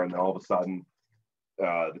died there. And then all of a sudden,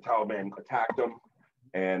 the Taliban attacked them,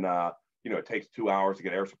 and it takes 2 hours to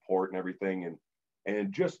get air support and everything,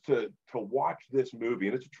 and just to watch this movie,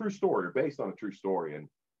 and it's a true story, or based on a true story, and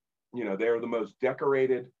they're the most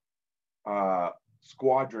decorated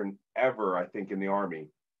squadron ever, I think, in the Army,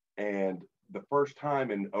 and the first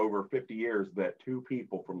time in over 50 years that two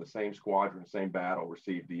people from the same squadron, same battle,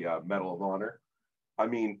 received the Medal of Honor. I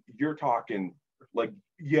mean, you're talking like,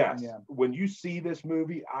 yes, yeah. When you see this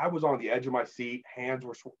movie, I was on the edge of my seat, hands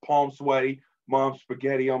were palm sweaty, mom's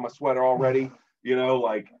spaghetti on my sweater already.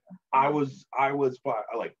 Like I was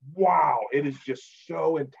like, wow, it is just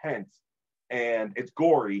so intense, and it's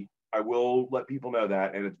gory. I will let people know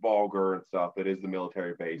that, and it's vulgar and stuff. It is the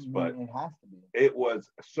military base, but it has to be. It was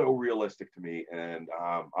so realistic to me, and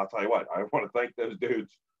I'll tell you what, I want to thank those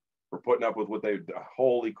dudes for putting up with what they.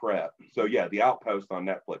 Holy crap! So yeah, The Outpost on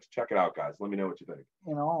Netflix. Check it out, guys. Let me know what you think.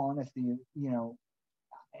 In all honesty,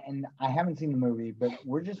 and I haven't seen the movie, but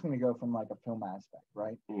we're just going to go from like a film aspect,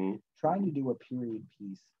 right? Mm-hmm. Trying to do a period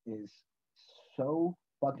piece is so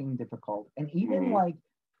fucking difficult, and even like.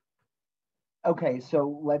 Okay,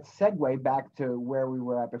 so let's segue back to where we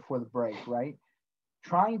were at before the break, right?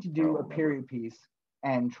 Trying to do a period piece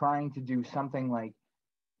and trying to do something like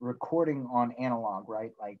recording on analog,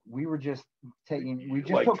 right? Like we were just taking, we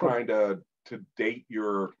just like trying to date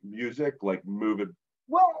your music, like move it.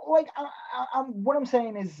 Well, like what I'm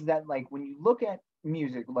saying is that like when you look at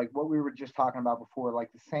music, like what we were just talking about before,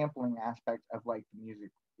 like the sampling aspect of like the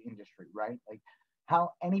music industry, right? Like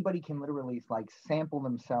how anybody can literally like sample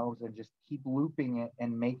themselves and just keep looping it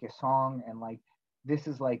and make a song, and like this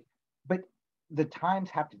is like, but the times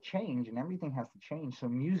have to change and everything has to change, so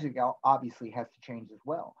music obviously has to change as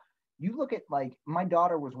well. You look at like my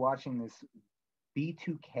daughter was watching this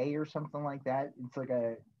B2K or something like that. It's like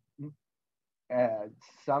a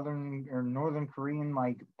Southern or Northern Korean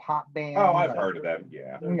like pop band. Oh, I've heard of them.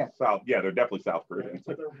 Yeah, South. Yeah, they're definitely South Korean.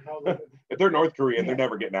 If they're North Korean, they're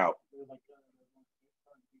never getting out.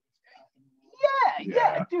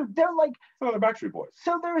 Yeah, dude, they're like the Backstreet Boys.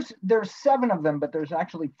 So there's 7 of them, but there's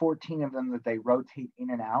actually 14 of them that they rotate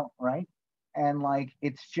in and out, right? and like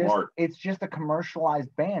it's Smart. just a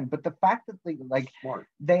commercialized band. But the fact that Smart.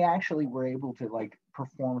 they actually were able to like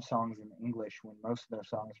perform songs in English when most of their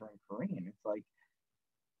songs are in Korean, it's like,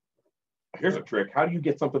 here's a trick. How do you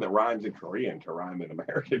get something that rhymes in Korean to rhyme in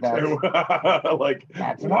American That's- too? Like,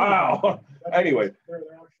 that's wow. Anyway. They're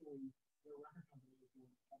actually their record company is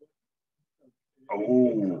doing public.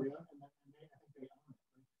 Oh. In Korea, and they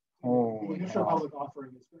own it. The initial public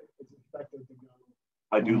offering is expected to go.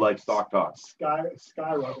 I do like stock talks.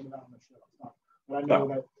 Skyrocket without on the show. But I know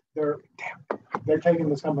that they're taking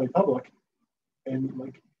this company public, and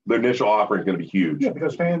like The initial offering is going to be huge. yeah,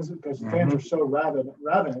 because fans are so ravenous.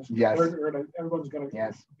 Yes. Everyone's going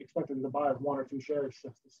to expect them to buy 1 or 2 shares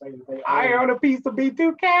just to say that they I own a piece of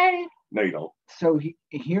B2K. No, you don't. So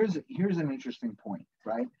here's an interesting point,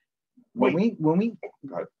 right? Wait. When we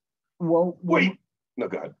Go ahead. well when, Wait. No,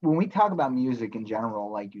 go ahead. when we talk about music in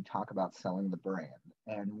general, like you talk about selling the brand,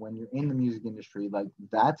 and when you're in the music industry, like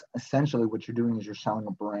that's essentially what you're doing is you're selling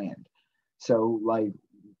a brand. So like,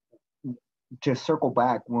 to circle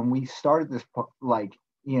back, when we started this, like,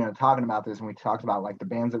 talking about this, and we talked about like the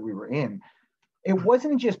bands that we were in, it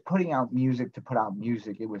wasn't just putting out music to put out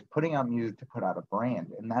music. It was putting out music to put out a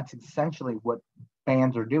brand. And that's essentially what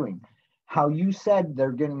bands are doing. How you said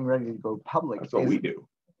they're getting ready to go public. That's what we do.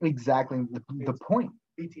 Exactly the point.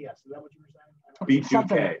 BTS, is that what you were saying?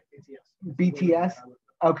 B2K. BTS?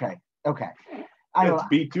 Okay. It's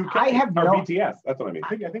B2K. I have or no- BTS. That's what I mean.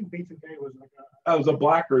 I think B2K was like That was a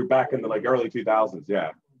black group back in the like early 2000s.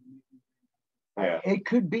 Yeah. Yeah. It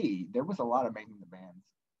could be. There was a lot of making the bands.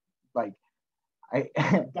 Like,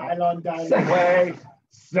 Dylon.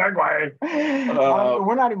 Segway.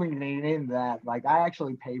 we're not even getting into that. Like, I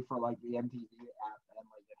actually pay for like the MTV app, and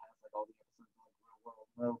like it has like all the episodes, like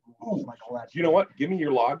Real World, rules, like all that. You know what? Give me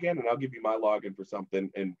your login and I'll give you my login for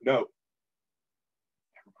something. And no.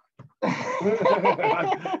 I'm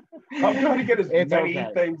trying to get as It's many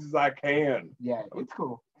okay. things as I can. Yeah, it's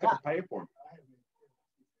cool. I have to pay for them.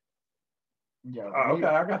 Yeah. Okay,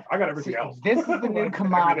 I got everything else. This is the new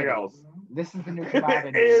commodity. Everything else. This is the new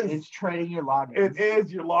commodity. is. It's trading your logins. It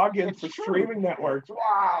is your logins It's for true. streaming networks.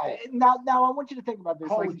 Wow. Now I want you to think about this.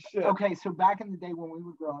 Holy like, shit. Okay, so back in the day when we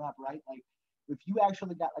were growing up, right? Like, if you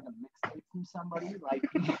actually got like a mixtape from somebody, like,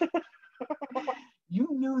 you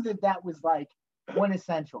knew that was like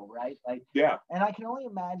quintessential, right? Like, Yeah. and I can only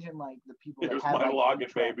imagine like the people Here's that have my like,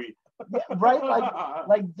 login, baby. Yeah, right?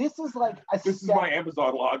 Like this is like This is my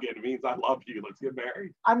Amazon login. It means I love you. Let's get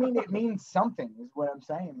married. I mean, it means something, is what I'm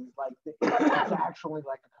saying. Is like it's actually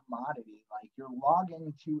like a commodity. Like your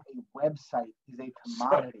login to a website is a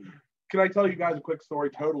commodity. Can I tell you guys a quick story?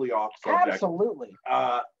 Totally off subject. Absolutely.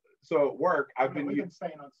 So at work, I've been. We've been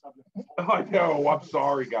staying on subject. I know. I'm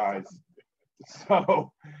sorry, guys.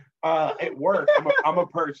 So at work, I'm a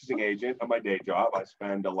purchasing agent at my day job. I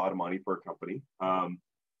spend a lot of money for a company.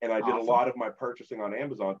 And I did a lot of my purchasing on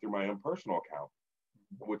Amazon through my own personal account,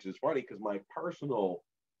 which is funny because my personal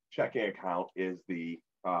checking account is the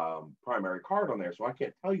primary card on there. So I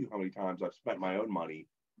can't tell you how many times I've spent my own money,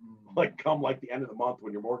 like come like the end of the month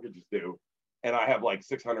when your mortgage is due. And I have like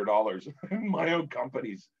 $600 in my own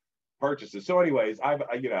company's purchases. So anyways, I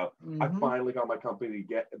finally got my company to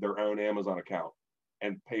get their own Amazon account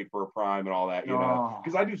and paid for a Prime and all that,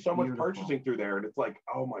 because I do so much purchasing through there. And it's like,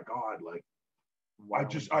 oh my God, like, I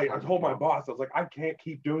told my boss, I was like, I can't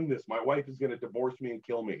keep doing this. My wife is going to divorce me and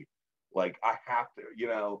kill me. Like, I have to,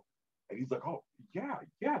 and he's like, oh, yeah,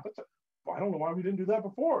 I don't know why we didn't do that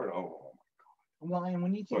before. And, oh, well, and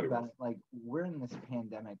when you think about it, like, we're in this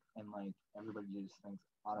pandemic and, like, everybody just thinks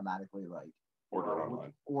automatically, like, order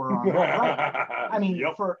online. Right. I mean,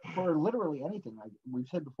 Yep. for literally anything, like we've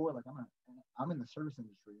said before, like I'm in the service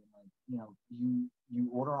industry, and like, you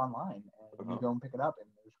order online and you go and pick it up, and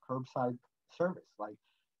there's curbside service. Like,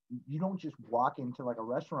 you don't just walk into like a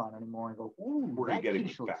restaurant anymore and go, ooh, We're that getting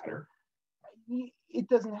quiche looks fatter. good. It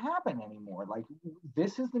doesn't happen anymore. Like,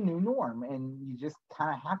 this is the new norm, and you just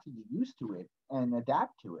kind of have to get used to it and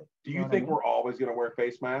adapt to it. Do you think we're always going to wear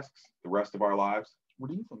face masks the rest of our lives? What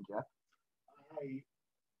do you think, Jeff? I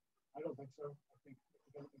don't think so. I think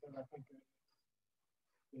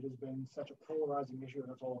it has been such a polarizing issue, and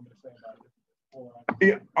that's all I'm going to say about it.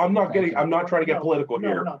 Yeah, I'm not trying to get political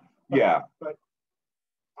here. No. But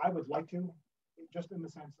I would like to, just in the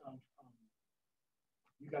sense of,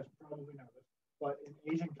 you guys probably know this, but in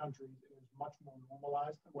Asian countries, it is much more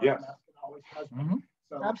normalized than where Yes. it always has been. Mm-hmm.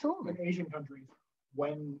 So Absolutely. in Asian countries,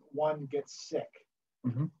 when one gets sick,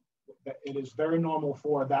 Mm-hmm. it is very normal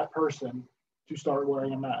for that person to start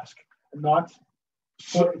wearing a mask, and only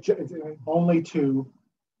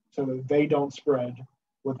so that they don't spread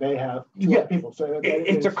what they have to Yeah. other people. So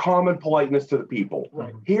It's a common politeness to the people.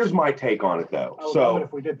 Right. Here's my take on it, though. I would love So it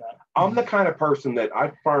if we did that. I'm the kind of person that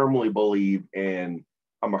I firmly believe in.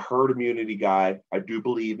 I'm a herd immunity guy. I do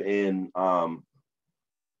believe in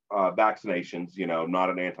vaccinations. You know,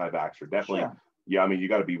 not an anti-vaxxer. Definitely. Sure. Yeah, I mean, you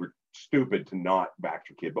got to be stupid to not vax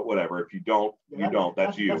your kid, but whatever. If you don't, you don't.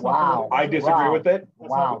 That's you. Wow. I disagree with it.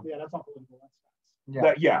 Wow. That's not political.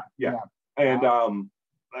 Yeah. Yeah. And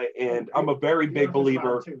I'm a very big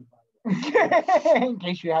believer. In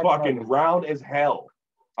case you had Fucking round as hell.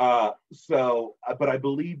 But I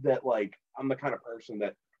believe that, like, I'm the kind of person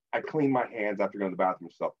that I clean my hands after going to the bathroom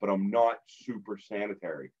and stuff, but I'm not super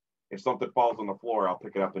sanitary. If something falls on the floor, I'll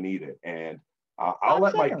pick it up and eat it. And I'll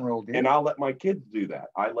let my kids do that.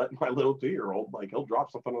 I let my little 2-year-old, like, he'll drop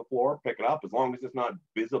something on the floor, pick it up, as long as it's not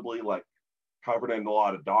visibly like covered in a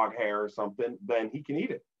lot of dog hair or something, then he can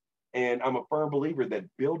eat it. And I'm a firm believer that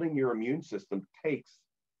building your immune system takes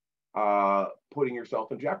putting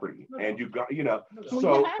yourself in jeopardy. And you've got,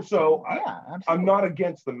 I'm not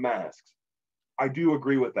against the masks. I do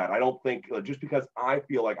agree with that. I don't think just because I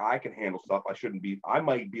feel like I can handle stuff, I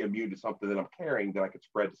might be immune to something that I'm carrying that I could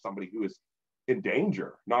spread to somebody who is in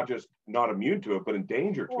danger, not just not immune to it, but in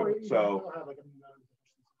danger to it. So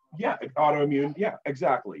yeah, autoimmune. Yeah,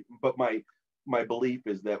 exactly. But my belief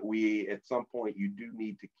is that we, at some point, you do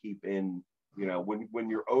need to keep in, when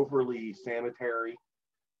you're overly sanitary,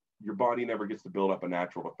 your body never gets to build up a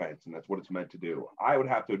natural defense, and that's what it's meant to do. I would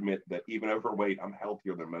have to admit that even overweight, I'm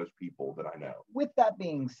healthier than most people that I know. With that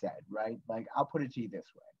being said, right, like, I'll put it to you this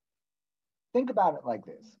way. Think about it like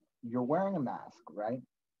this. You're wearing a mask, right?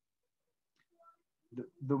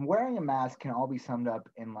 The wearing a mask can all be summed up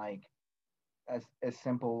in, like, a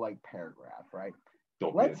simple, like, paragraph, right?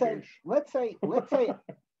 Let's say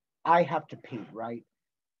I have to pee, right?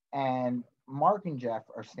 And Mark and Jeff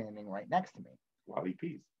are standing right next to me. While he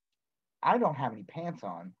pees. I don't have any pants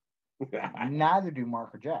on. Neither do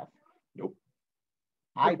Mark or Jeff. Nope.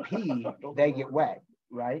 I pee, they get wet,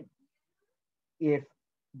 right? If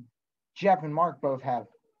Jeff and Mark both have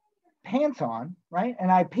pants on, right,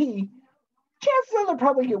 and I pee, chances are they'll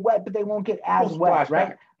probably get wet, but they won't get as wet,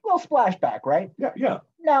 right? A little splashback, right? Yeah.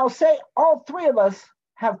 Now, say all three of us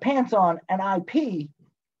have pants on and I pee,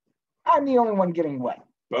 I'm the only one getting wet.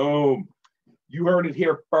 Boom. You heard it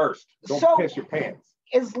here first. Don't piss your pants.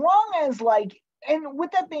 As long as, like, and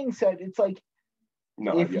with that being said, it's like,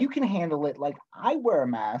 you can handle it, like, I wear a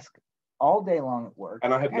mask all day long at work.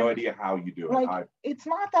 And I have no idea how you do it. Like, it's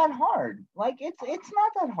not that hard. Like, it's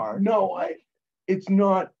not that hard. No, it's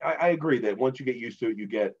not. I agree that once you get used to it, you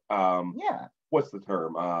get, what's the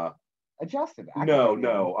term? Adjusted.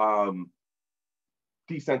 No.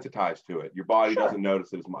 Desensitized to it. Your body doesn't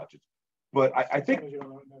notice it as much. But I think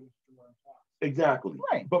exactly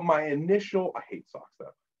right. But my initial, I hate socks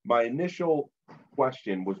though. My initial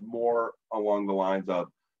question was more along the lines of,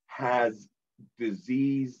 has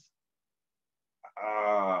disease,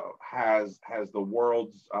 has the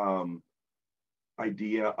world's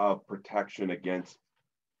idea of protection against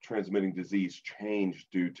transmitting disease changed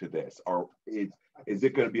due to this, or is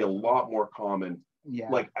it going to be a lot more common?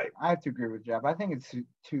 Yeah, like I have to agree with Jeff. I think it's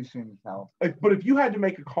too soon to tell. But if you had to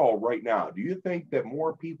make a call right now, do you think that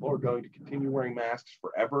more people are going to continue wearing masks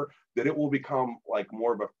forever? That it will become like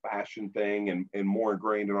more of a fashion thing and more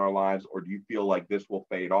ingrained in our lives, or do you feel like this will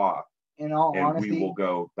fade off? In all honesty, we will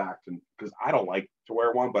go back to, because I don't like to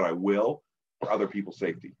wear one, but I will for other people's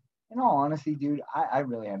safety. In all honesty, dude, I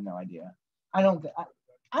really have no idea. I don't think.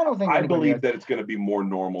 I believe that it's going to be more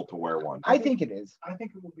normal to wear one. I think it is. I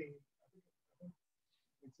think it will be.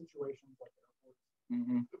 In situations like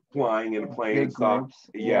mm-hmm. Flying in a plane and stuff.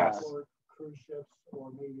 Yes. Or cruise ships,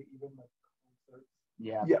 or maybe even like concerts.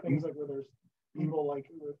 Yeah. Things like where there's people like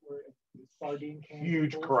where it's sardine cans.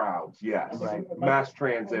 Huge crowds. Yes. Right. Mass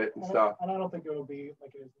transit and stuff. And I don't think it will be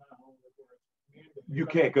like it is now. You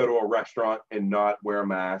can't go to a restaurant and not wear a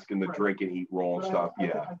mask and the drink and eat roll and stuff. I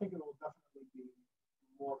think it will definitely be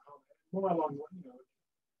more common, more along.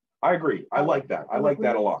 I agree. I like that. I like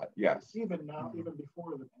that a lot. Yes. Even now, even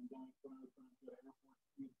before the pandemic, when I was going to the airport,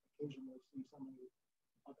 we occasionally see somebody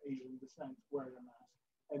of Asian descent wearing a mask.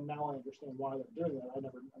 And now I understand why they're doing that. I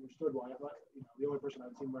never understood why. The only person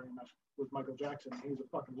I've seen wearing a mask was Michael Jackson. He was a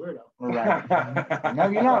fucking weirdo. Right. No,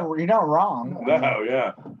 you're not wrong. No,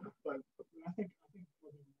 yeah. But I think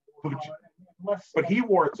but he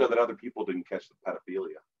wore it so that other people didn't catch the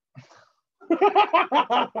pedophilia.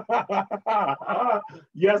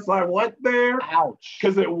 Yes, I went there. Ouch.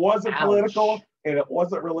 Because it wasn't political and it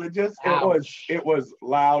wasn't religious. It was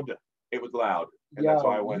loud. It was loud. And that's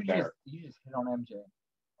why I went there. You just hit on MJ.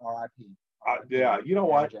 R.I.P. Yeah, you know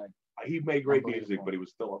what? He made great music, Unbelievable. but he was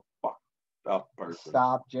still a fucked up person.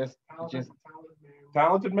 Stop. Just Talented man.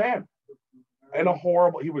 Talented man. And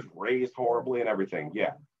he was raised horribly and everything.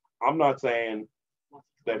 Yeah. I'm not saying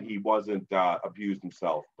that he wasn't abused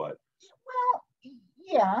himself, but. well,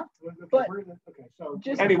 yeah. But But- okay, so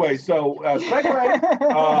Just- Anyway, so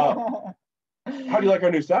segue. How do you like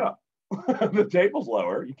our new setup? The table's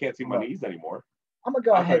lower. You can't see my Look. knees anymore. I'm gonna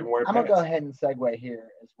go I'm not ahead. even wearing I'm gonna go pants. ahead and segue here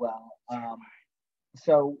as well.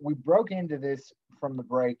 So we broke into this from the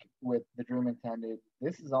break with The Dream Intended.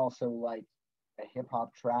 This is also like a hip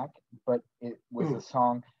hop track, but it was a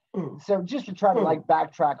song. So just to try to like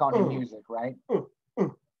backtrack on the music, right?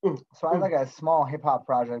 So I have like a small hip hop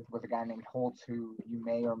project with a guy named Holtz, who you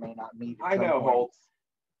may or may not meet. at I some know point. Holtz.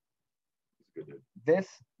 He's a good dude.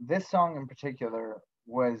 This song in particular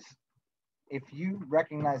was, if you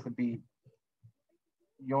recognize the beat,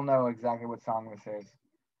 you'll know exactly what song this is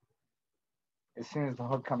as soon as the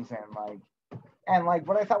hook comes in. Like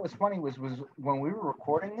what I thought was funny was when we were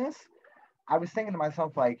recording this, I was thinking to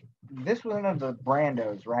myself, like, this was one of the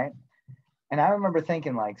Brandos, right? And I remember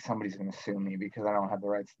thinking, like, somebody's gonna sue me because I don't have the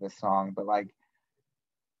rights to this song, but like,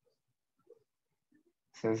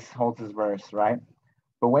 so this holds his verse, right?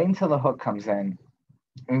 But wait until the hook comes in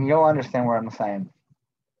and you'll understand what I'm saying.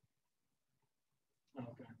 okay.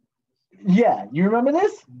 Yeah, you remember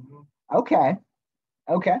this? Okay.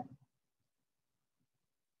 Okay.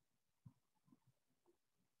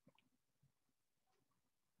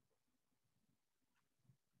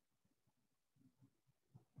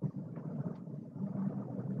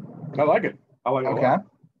 I like it. I like it a Okay. lot.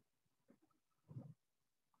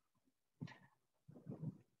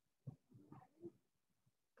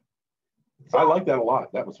 I like that a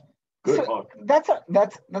lot. That was good So hook. that's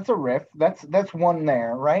a riff. That's one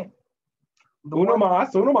there, right? The Uno one-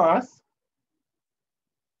 más, uno más.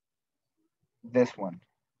 This one.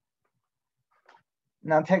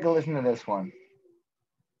 Now take a listen to this one.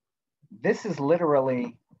 This is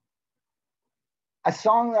literally a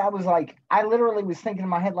song that I was like, I literally was thinking in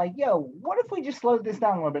my head, like, yo, what if we just slowed this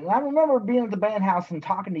down a little bit? And I remember being at the band house and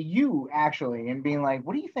talking to you actually and being like,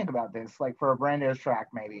 what do you think about this? Like for a Brando's track,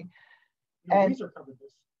 maybe. No, And- Weezer covered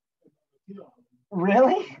this. You know,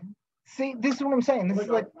 Really? See, this is what I'm saying. This is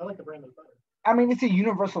like, I like the Brandos better. I mean, it's a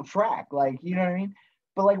universal track, like, you know what I mean?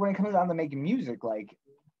 But like when it comes down to making music, like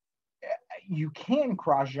you can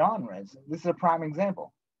cross genres. This is a prime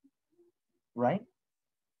example, right?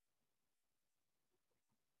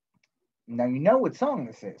 Now you know what song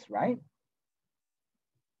this is, right?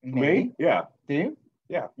 Me? Yeah. Do you?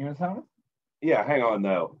 Yeah. You know what song? Yeah. Hang on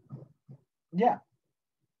though. Yeah.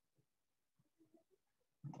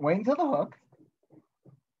 Wait until the hook.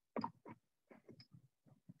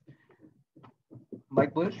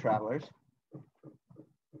 Like Blues Travelers.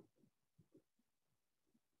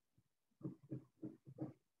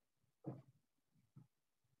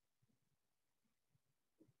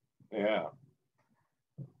 Yeah.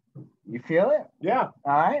 You feel it? Yeah.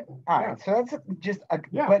 All right. All Yeah. right. So that's just a,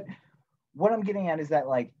 Yeah. but what I'm getting at is that,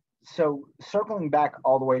 like, so circling back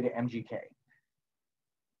all the way to MGK,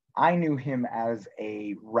 I knew him as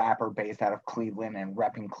a rapper based out of Cleveland and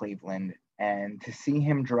repping Cleveland. And to see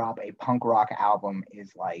him drop a punk rock album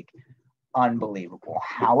is like unbelievable.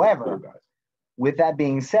 However, Cool guys. with that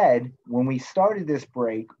being said, when we started this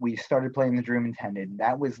break, we started playing The Dream Intended.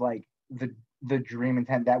 That was like the Dream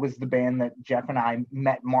Intended. That was the band that Jeff and I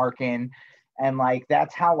met Mark in. And like,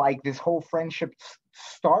 that's how like this whole friendship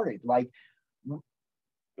started. Like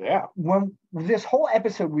Yeah. when this whole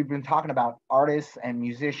episode, we've been talking about artists and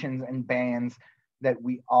musicians and bands that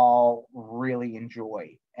we all really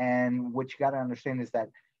enjoy. And what you got to understand is that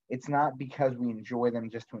it's not because we enjoy them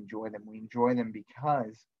just to enjoy them. We enjoy them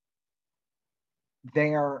because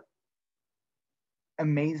they are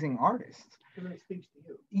amazing artists. Because it speaks to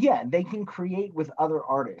you. Yeah, they can create with other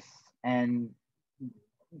artists and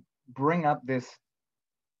bring up this.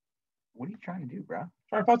 What are you trying to do, bro?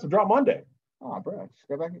 Trying to find some Drop Monday. Oh, bro, just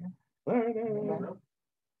go back again.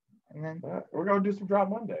 And then, We're gonna do some Drop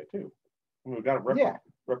Monday too. We got to yeah,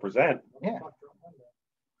 represent. yeah.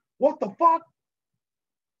 What the fuck?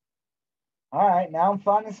 All right, now I'm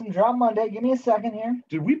finding some Drum Monday. Give me a second here.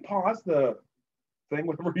 Did we pause the thing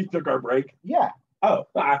whenever we took our break? Yeah, Oh,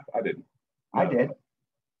 I didn't. I No. did.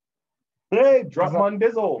 Hey, Drop Is that-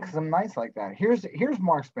 Mondizzle. Because I'm nice like that. Here's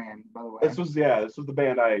Mark's band, by the way. This was the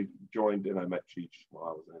band I joined and I met Cheech while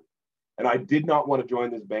I was in. And I did not want to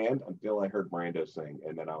join this band until I heard Brando sing,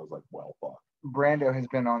 and then I was like, well, fuck. Brando has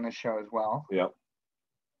been on this show as well. Yep.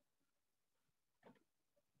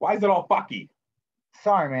 Why is it all fucky?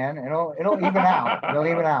 Sorry, man. It'll even out. It'll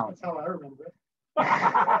even out. That's how I remember it.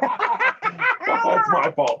 That's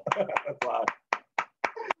my fault. That's loud.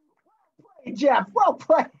 Hey, Jeff, well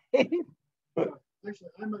played. Actually,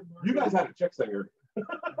 I met Mark. You guys had a chick singer.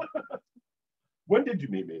 When did you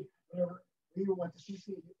meet me? Whenever we went to CC.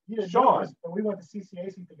 You didn't Sean. know this, but we went to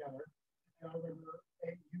CCAC together. And I remember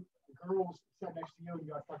the girls sat next to you and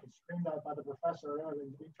you got fucking screamed at by the professor and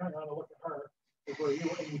everything. We turned around and looked at her. Like where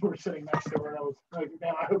you were sitting next to her, and I was like,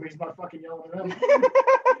 man, I hope he's not fucking yelling at him.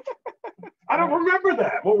 I don't remember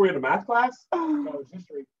that. What, were we in a math class? No, it was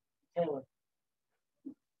history. Taylor.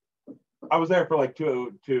 I was there for like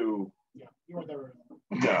two. Yeah, you weren't there.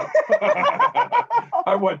 No.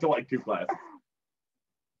 I went to like 2 classes.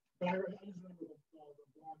 But I just remember the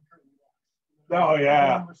blonde curly locks. Oh, yeah.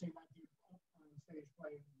 I remember seeing that dude on stage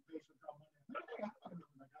playing bass with drum. I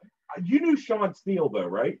remember that guy. You knew Sean Steele though,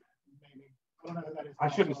 right? Maybe. I don't know who that is. I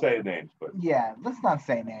shouldn't say names, but Yeah, let's not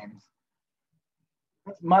say names.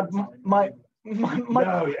 That's My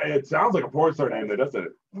no, it sounds like a porn star name, though, doesn't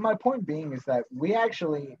it? my point being is that we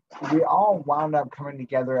all wound up coming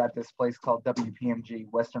together at this place called WPMG,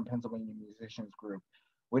 Western Pennsylvania Musicians Group,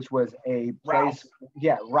 which was a place. Ralph's.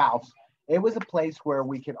 Yeah, Ralph's. It was a place where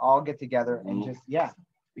we could all get together and just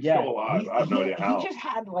He's still alive. I have no idea how. He just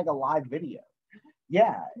had like a live video.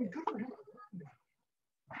 Yeah.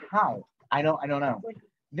 How? I don't know.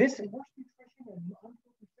 This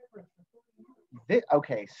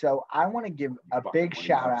okay, so I want to give a big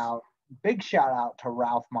shout out to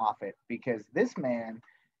Ralph Moffat, because this man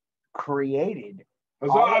created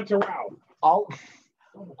Huzzah to Ralph.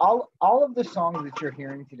 all of the songs that you're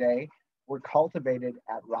hearing today were cultivated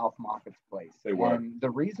at Ralph Moffat's place. They were. And the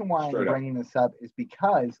reason why Straight I'm up. bringing this up is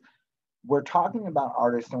because we're talking about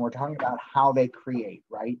artists and we're talking about how they create,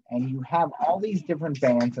 right? And you have all these different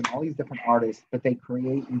bands and all these different artists, but they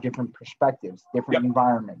create in different perspectives, different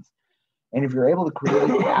environments. And if you're able to create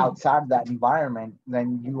outside of that environment,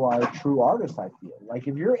 then you are a true artist, I feel. Like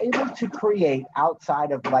if you're able to create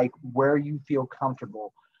outside of like where you feel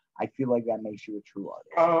comfortable, I feel like that makes you a true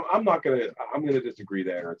artist. I'm gonna disagree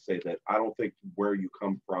there and say that I don't think where you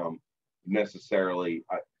come from necessarily.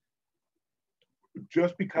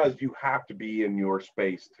 Just because you have to be in your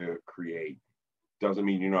space to create doesn't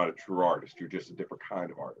mean you're not a true artist. You're just a different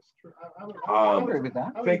kind of artist. I agree with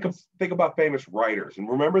that. Think about famous writers, and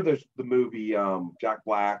remember there's the movie Jack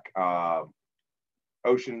Black,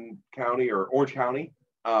 Ocean County or Orange County,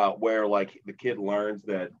 where like the kid learns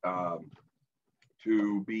that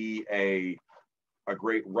to be a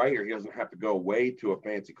great writer, he doesn't have to go away to a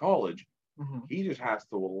fancy college. Mm-hmm. He just has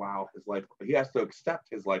to allow his life. He has to accept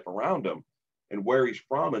his life around him and where he's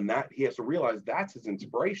from, and that he has to realize that's his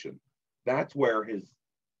inspiration. That's where his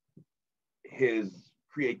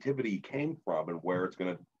creativity came from and where it's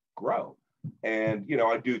going to grow. And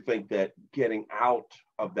I do think that getting out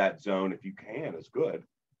of that zone, if you can, is good.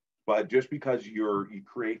 But just because you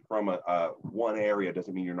create from a one area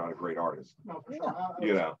doesn't mean you're not a great artist. No, for sure.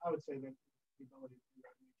 I would say that the ability to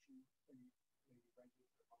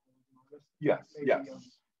Yes.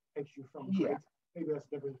 takes you from Yeah. Maybe that's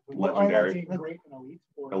the difference between Legendary. being great and elite.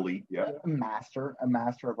 Or, Elite, yeah. A master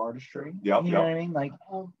of artistry. Yep, You know what I mean? Like,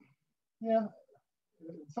 yeah.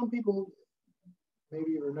 Some people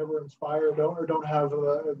maybe are never inspired or don't have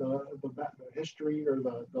the history or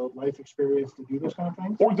the life experience to do this kind of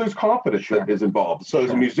thing. Or there's confidence that is involved. So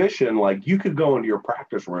as a musician, like you could go into your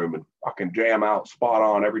practice room and fucking jam out spot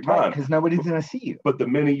on every time. because nobody's gonna see you. But the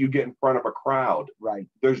minute you get in front of a crowd, Right.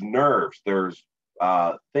 there's nerves, there's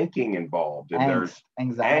thinking involved, and there's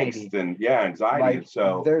anxiety. angst and anxiety. Like, and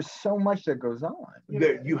so there's so much that goes on.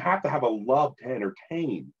 you have to have a love to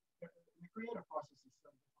entertain. The creative process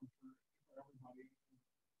is different for everybody.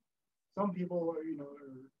 Some people,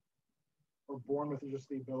 are born with just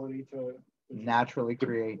the ability to Naturally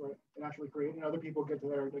create. naturally create, and other people get to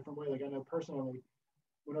there a different way. Like I know personally,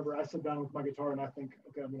 whenever I sit down with my guitar and I think,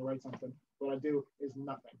 okay, I'm going to write something, what I do is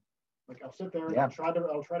nothing. Like I'll sit there and I'll try to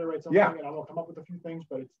write something, and I will come up with a few things,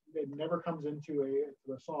 but it never comes into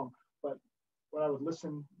a song. But when I would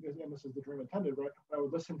listen, and this is the dream intended, right? I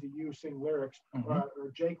would listen to you sing lyrics,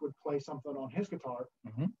 or Jake would play something on his guitar.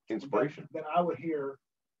 Inspiration. Then I would hear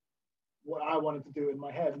what I wanted to do in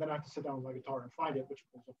my head, and then I have to sit down with my guitar and find it, which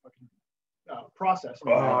was a fucking process.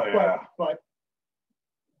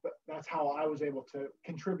 But that's how I was able to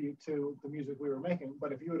contribute to the music we were making.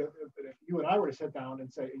 But if you and I were to sit down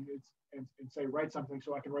and say write something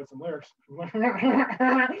so I can write some lyrics, it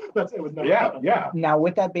would never happen. Now,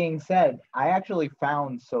 with that being said, I actually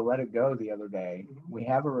found "So Let It Go" the other day. Mm-hmm. We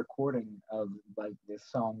have a recording of like this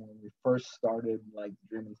song when we first started, like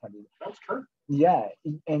Dream Intended. That was Kurt. Yeah,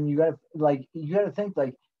 and you gotta think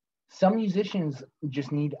like some musicians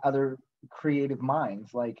just need other creative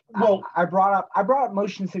minds. Like, Well, I brought up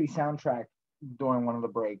Motion City Soundtrack during one of the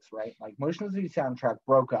breaks, right? Like, Motion City Soundtrack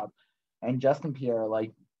broke up, and Justin Pierre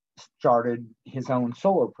like started his own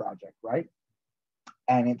solo project, right?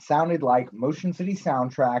 And it sounded like Motion City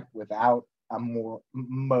Soundtrack without a more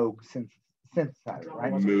Moog synthesizer,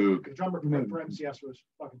 right? Moog. The drummer for MCS was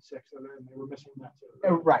fucking sick, so they were missing that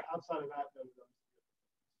too. Right. Outside of that,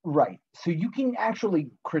 right. So you can actually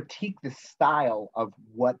critique the style of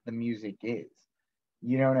what the music is.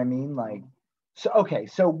 You know what I mean? Like, so okay.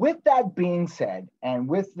 So with that being said, and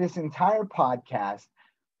with this entire podcast,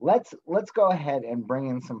 let's go ahead and bring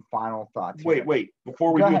in some final thoughts. Wait.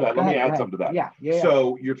 Before we do that, let me add something to that. Yeah.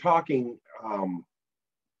 So you're talking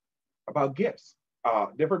about gifts.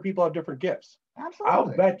 Different people have different gifts. Absolutely. I'll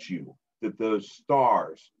bet you that those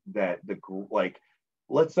stars that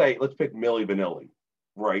let's pick Milli Vanilli,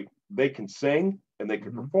 right? They can sing and they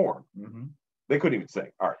can perform. Mm-hmm. They couldn't even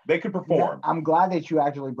sing. All right, they could perform. Yeah, I'm glad that you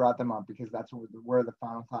actually brought them up because that's where the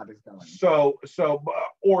final thought is going.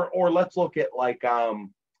 Or let's look at like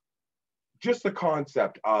just the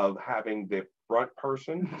concept of having the front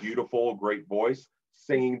person, beautiful, great voice,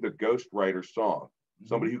 singing the ghostwriter song.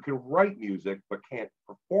 Somebody who can write music but can't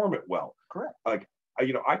perform it well. Correct. Like,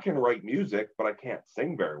 I can write music, but I can't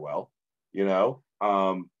sing very well. So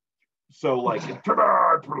like,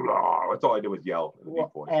 that's all I do was yell.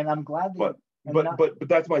 And I'm glad that. But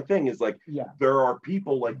that's my thing is like, yeah, there are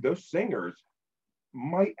people like those singers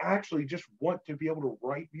might actually just want to be able to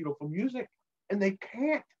write beautiful music, and they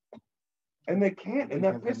can't, and that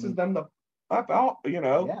pisses them the f out.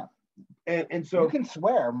 Yeah. And so you can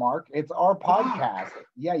swear, Mark. It's our podcast.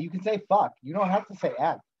 Yeah, you can say fuck. You don't have to say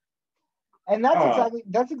F. And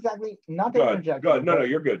that's exactly not the interjection. Good. No,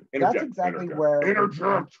 you're good. That's exactly where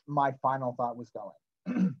my final thought was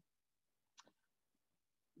going.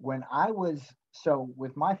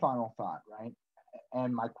 With my final thought, right?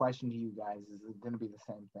 And my question to you guys is going to be the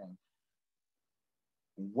same thing.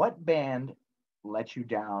 What band let you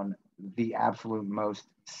down the absolute most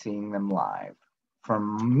seeing them live? For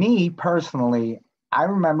me personally, I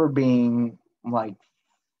remember being like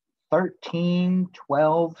 13,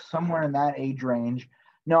 12, somewhere in that age range.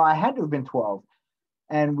 No, I had to have been 12.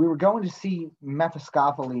 And we were going to see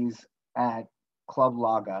Mephistopheles at Club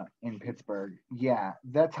Laga in Pittsburgh. Yeah,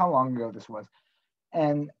 that's how long ago this was.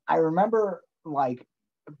 And I remember like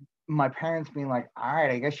my parents being like, all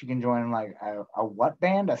right, I guess you can join like a what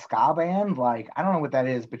band, a ska band? Like, I don't know what that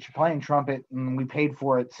is, but you're playing trumpet and we paid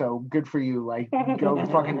for it. So good for you. Like, go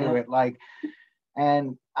fucking do it. Like,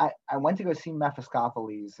 and I went to go see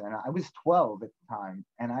Mephistopheles and I was 12 at the time.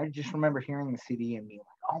 And I just remember hearing the CD and being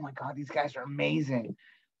like, oh my God, these guys are amazing.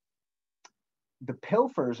 The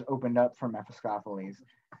Pilfers opened up for Mephistopheles.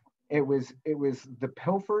 It was the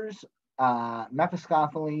Pilfers,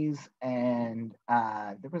 Mephistopheles, and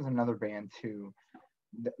there was another band too.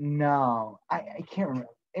 No, I can't remember.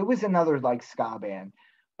 It was another like ska band,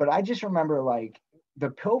 but I just remember like the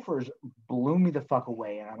Pilfers blew me the fuck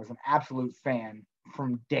away, and I was an absolute fan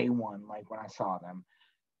from day one, like when I saw them.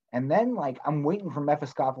 And then like I'm waiting for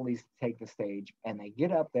Mephistopheles to take the stage, and they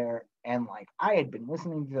get up there, and like I had been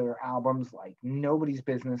listening to their albums like nobody's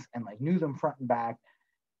business, and like knew them front and back.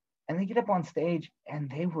 And they get up on stage and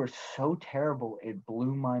they were so terrible, it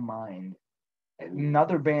blew my mind.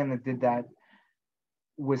 Another band that did that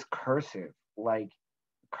was Cursive. Like,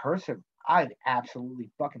 Cursive, I absolutely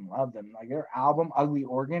fucking love them. Like, their album, Ugly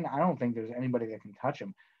Organ, I don't think there's anybody that can touch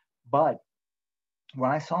them. But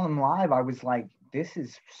when I saw them live, I was like, this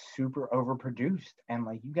is super overproduced. And,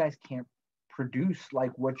 like, you guys can't produce,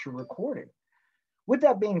 like, what you're recording. With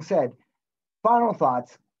that being said, final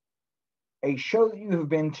thoughts. A show that you have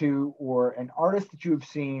been to or an artist that you have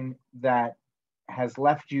seen that has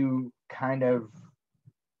left you kind of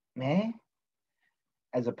meh,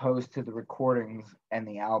 as opposed to the recordings and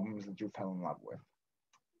the albums that you fell in love with.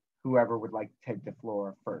 Whoever would like to take the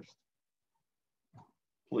floor first.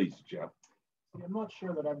 Please, Jeff. See, I'm not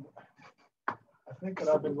sure that I think that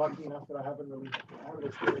I've been lucky enough that I haven't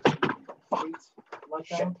experienced states like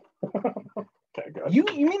that. Okay, good. You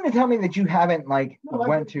mean to tell me that you haven't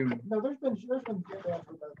went to? No, there's been bands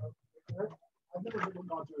I've never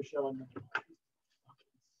gone to a show and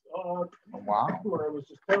wow, where it was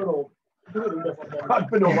just completely different. I've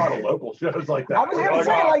been to a lot of local shows like that. I was gonna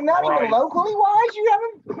say like not even locally wise, you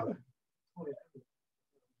haven't.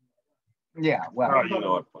 Yeah, well, you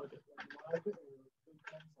know what?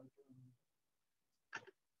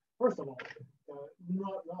 First of all,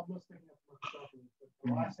 not listening to stuff.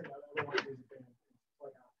 The last thing I ever want to do is a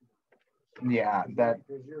band. Yeah, that.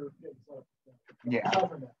 Yeah.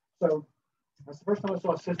 So that's the first time I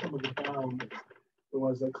saw System of a Down. It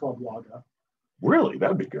was at Club Laga. Really?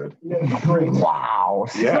 That'd be good. Yeah, it was great. Wow.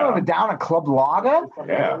 Yeah. System of a Down at Club Laga?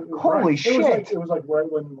 Yeah. Holy shit. It was like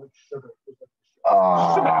right when like, Sugar was like,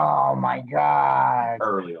 Oh my god.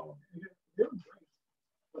 Early on. it was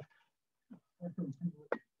great. We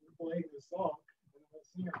played this song, and the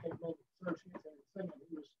singer came in, so she was singing,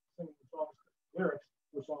 he was singing the song's lyrics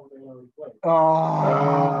to a song they already played.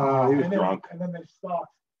 Oh. He was and then, drunk. And then they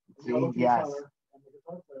stopped. See, And each yes. other, and the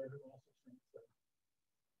guitar player who also sings said,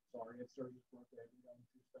 sorry, it's Serge's birthday. We got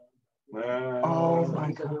too stoned. Oh So my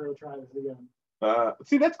he said, God. we're going to try this again.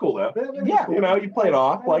 See, that's cool though. Yeah. You know, you play it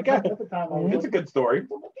off like At the time, I was it's a good story.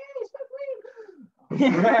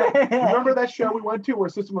 Yeah. Remember that show we went to where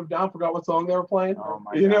System of a Down forgot what song they were playing? Oh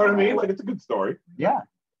my You know what I God. mean? Like it's a good story. Yeah.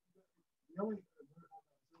 The only time I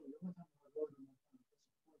wrote them was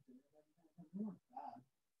they weren't bad.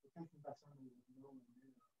 But thinking back some of them was nowhere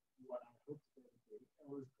near what I hoped they would be. It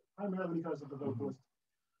was primarily because of the vocalist.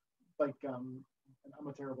 Like, and I'm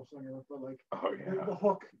a terrible singer, but like Oh yeah. the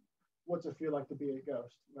hook, what's it feel like to be a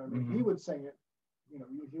ghost? You know what I mean? He would sing it. You know,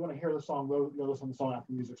 if you want to hear the song, go listen to the song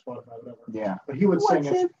after music, Spotify, whatever. Yeah. But he would sing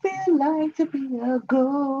What's it feel like to be a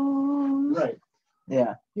ghost? Right.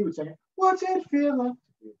 Yeah. He would sing it. What's it feel like to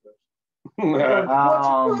be a ghost?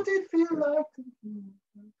 What's it feel like to be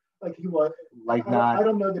like he was Like I not.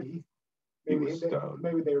 don't know that he maybe was stoned.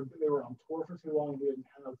 maybe they were on tour for too long and he didn't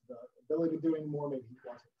have the ability to do it anymore. Maybe he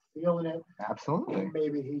wasn't feeling it. Absolutely.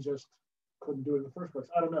 Maybe he just couldn't do it in the first place.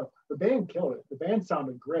 I don't know. The band killed it. The band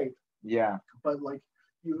sounded great, Yeah. but like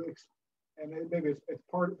maybe it's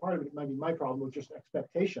part of it might be my problem with just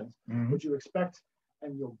expectations. Mhm. What you expect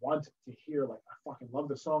and you want to hear, like I fucking love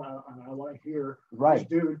the song and I want to hear Right. this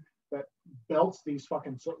dude that belts these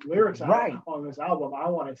fucking lyrics out Right. on this album. I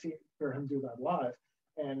want to hear him do that live.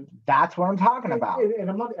 And That's what I'm talking about. and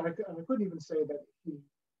I'm not, and I couldn't even say that he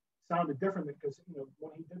sounded different because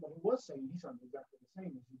when he was singing, he sounded exactly the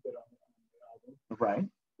same as he did on the album. Right.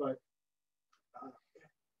 But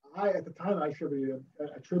I at the time I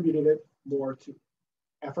attributed it more to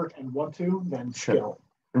effort and want to than skill.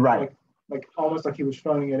 Right. Like almost like he was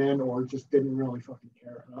phoning it in or just didn't really fucking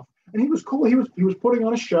care enough. And he was cool. He was putting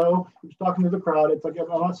on a show. He was talking to the crowd. It's like I'm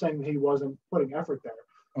not saying that he wasn't putting effort there.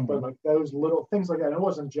 But like those little things like that, and it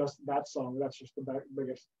wasn't just that song. That's just the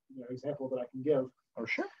biggest example that I can give. Oh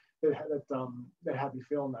sure. That had me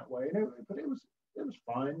feeling that way. But it was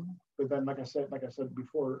fine. But then, like I said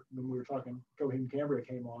before when we were talking, Coheed and Cambria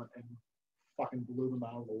came on and fucking blew them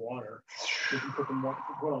out of the water. They put on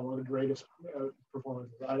one of the greatest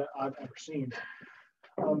performances I've ever seen.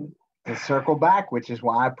 To circle back, which is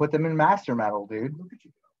why I put them in master metal, dude. Look at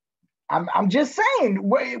you. I'm just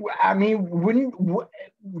saying. I mean,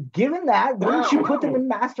 given that, wouldn't you put them in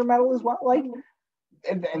master metal as well? Like,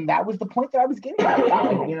 and that was the point that I was getting at. You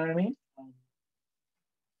know what I mean?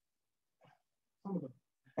 Some of them.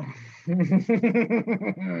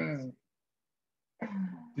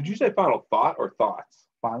 Did you say final thought or thoughts?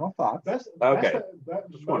 Final thoughts. Okay. That's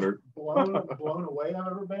Just the most wondered. blown away I've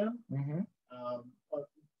ever been. Mm-hmm. But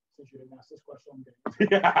since you didn't ask this question, I'm getting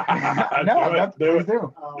Yeah. No, that's do please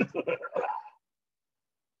do.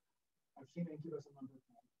 I've seen Incubus a number of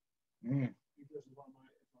times. Incubus is would be one of my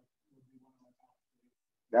top three.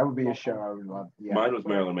 That would be a show I would love. Yeah. Mine was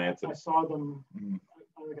Marilyn Manson. I saw them. Mm.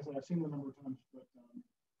 Like I said, I've seen them a number of times, but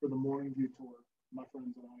for the Morning View tour, my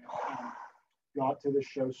friends and I got to the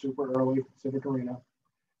show super early, Civic Arena,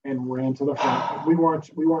 and ran to the front. We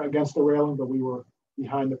weren't against the railing, but we were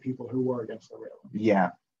behind the people who were against the railing.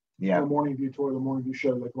 Yeah. Yeah. The Morning View tour, the Morning View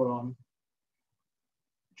show they put on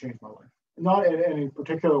changed my life. Not in any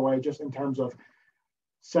particular way, just in terms of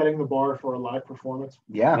setting the bar for a live performance.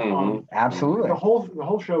 Yeah. Mhm. Absolutely. The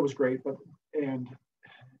whole show was great, but they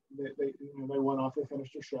went off. They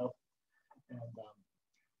finished their show, and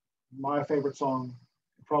my favorite song,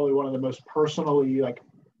 probably one of the most personally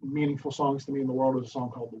meaningful songs to me in the world, is a song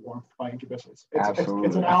called "The Warmth" by Incubus. Absolutely.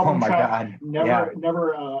 It's an album Oh my track. God.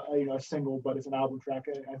 Never a single, but it's an album track.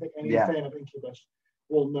 I think any fan of Incubus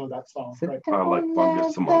will know that song. Right? I like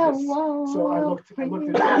Fungus Among Us. So I looked at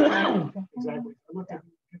exactly. I looked at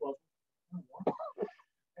people,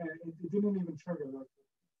 and it didn't even trigger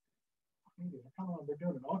come on, they're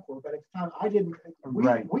doing an encore. But at the time, I didn't.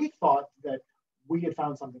 We thought that we had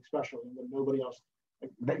found something special and that nobody else.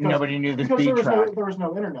 Nobody knew this because beat track. there was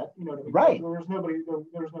no internet. You know what I mean? Right. There was no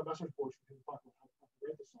message boards for people talking about how to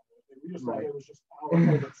rate the song. We just thought Right. it was just our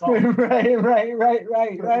favorite song. right.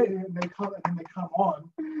 And they come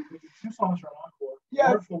on. They do 2 songs for an encore.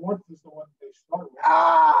 Yes. The Warmth is the one they start with.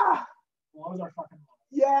 Ah. Blows our fucking mind.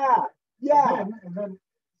 Yeah. And then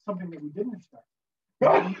something that we didn't expect. They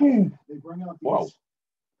bring out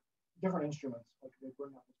different instruments. Like they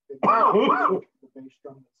bring out this big the bass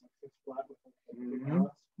drum that's like fixed flat with like big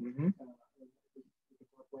pallets.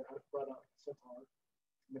 They brought out a sitar.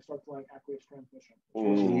 And they start playing Aqueous Transmission,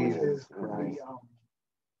 which is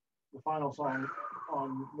the final song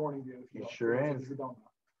on Morning View. It sure is. If you don't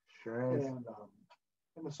know. Sure is. And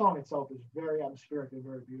the song itself is very atmospheric and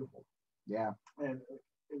very beautiful. Yeah. And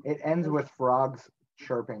it ends with frogs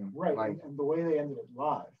chirping. Right. Like, and the way they ended it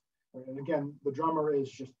live. And again, the drummer is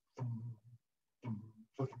just.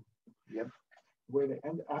 Yep. The way they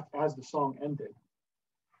end as the song ended.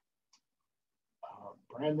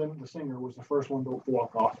 Brandon, the singer, was the first one to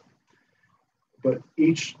walk off. But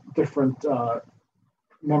each different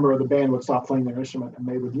member of the band would stop playing their instrument and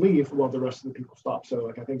they would leave while the rest of the people stopped. So,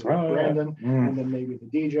 like, I think it was Brandon, and then maybe the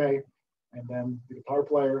DJ, and then the guitar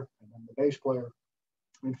player, and then the bass player.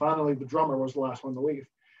 And finally, the drummer was the last one to leave.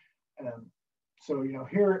 And so,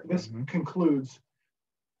 here, this concludes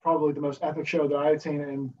probably the most epic show that I had seen,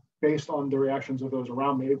 and based on the reactions of those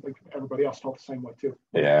around me, like everybody else felt the same way too.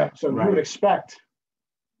 Yeah. So you would expect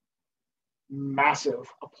massive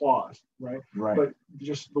applause, right? Right. But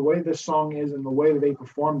just the way this song is and the way that they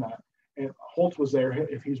perform that, and Holt was there.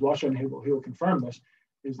 If he's watching, he will confirm this.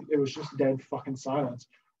 It was just dead fucking silence,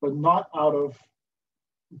 but not out of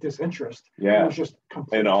disinterest. Yeah. It was just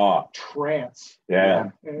complete in awe, trance. Yeah.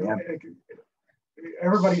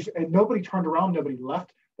 Everybody and nobody turned around. Nobody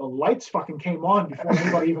left. The lights fucking came on before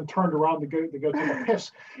anybody even turned around to go take a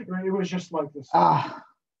piss. It was just like this.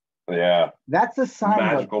 Yeah. That's a sign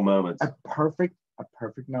magical of moments. A perfect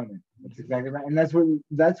moment. That's exactly right. And that's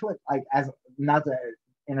what like, as not to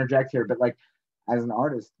interject here, but like as an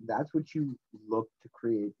artist, that's what you look to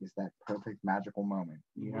create, is that perfect magical moment.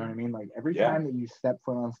 You know what I mean? Like every time that you step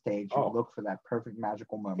foot on stage, you look for that perfect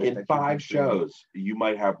magical moment. In 5 shows, you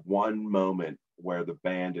might have one moment where the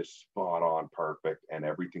band is spot on perfect and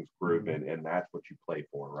everything's grooving, and that's what you play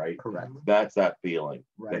for, right? Correct. That's that feeling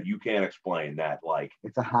that you can't explain. That, like,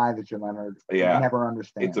 it's a high that you'll never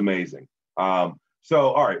understand. It's amazing. So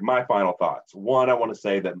all right, my final thoughts. One, I want to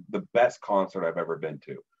say that the best concert I've ever been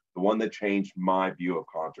to, the one that changed my view of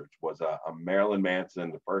concerts, was a Marilyn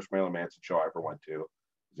Manson, the first Marilyn Manson show I ever went to. It was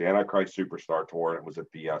the Antichrist Superstar tour, and it was at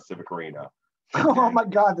the Civic Arena. Oh my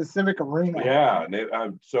God, the Civic Arena. Yeah,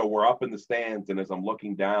 and so we're up in the stands, and as I'm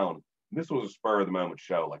looking down, this was a spur of the moment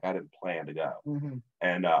show. Like, I didn't plan to go.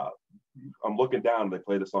 And I'm looking down, and they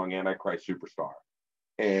play the song Antichrist Superstar.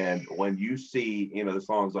 And when you see, the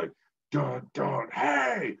song's like, dun, dun,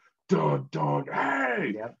 hey, dun, dun,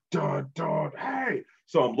 hey, dun, dun, hey.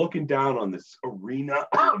 So I'm looking down on this arena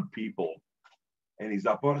of people, and he's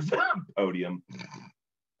up on his podium.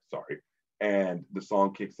 Sorry. And the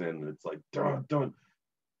song kicks in, and it's like, dun, dun.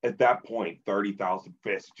 At that point, 30,000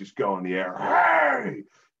 fists just go in the air. Hey,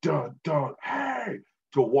 dun, dun, hey.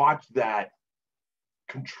 To watch that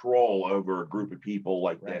control over a group of people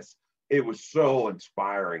like this, it was so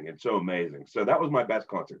inspiring and so amazing. So that was my best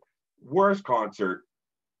concert. Worst concert,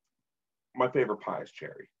 my favorite Pious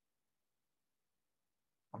Cherry.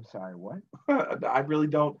 I'm sorry, what?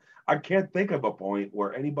 I can't think of a point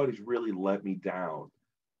where anybody's really let me down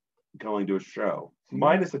going to a show,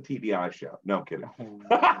 minus a TBI show. No, I'm kidding.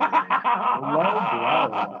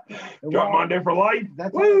 Drop Monday for Life.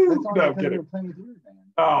 That's Woo! all No, I'm kidding. Playing with your band.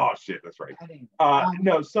 Oh shit, that's right.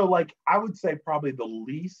 No, so like I would say probably the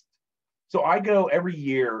least. So I go every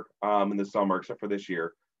year in the summer, except for this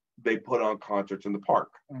year. They put on concerts in the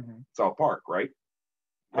park, South Park, right?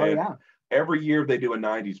 And every year they do a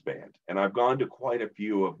 90s band, and I've gone to quite a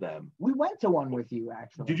few of them. We went to one with you,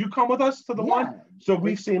 actually. Did you come with us to the one? So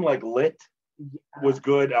we've seen like Lit was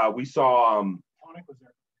good. We saw Tonic was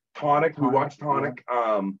there. Tonic. We watched Tonic.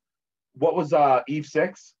 What was Eve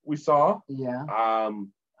 6 we saw? Yeah.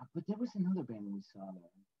 But there was another band we saw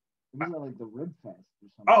there. It was like the Rib Fest or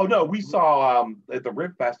something. Oh no, we saw at the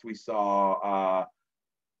Rib Fest we saw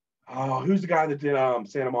who's the guy that did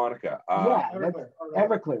Santa Monica? Everclear.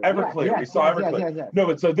 Everclear. Yeah, we saw Everclear. Yeah. No,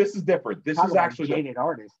 but so this is different. This is actually jaded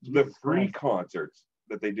artist. The free concerts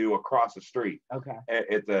that they do across the street. Okay.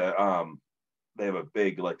 It's they have a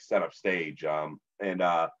big like set up stage. And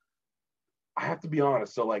I have to be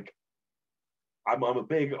honest. So like, I'm a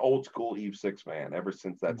big old school Eve 6 fan ever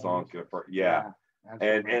since that song. Yeah.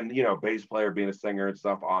 And bass player being a singer and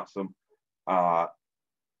stuff, awesome.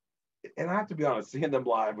 And I have to be honest, seeing them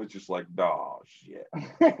live was just like, oh shit. You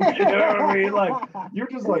know what I mean? Like, you're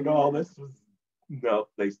just like, oh, no,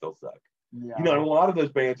 they still suck. Yeah. And a lot of those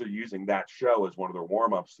bands are using that show as one of their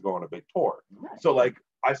warm-ups to go on a big tour. Right. So like,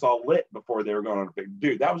 I saw Lit before they were going on a big,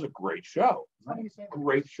 dude, that was a great show.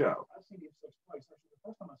 Great show. I've seen Eve 6 twice. Actually, the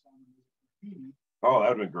first time I saw them was Graffiti. Oh, that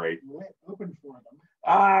would have been great. Lit opened for them.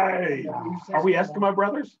 Are we Eskimo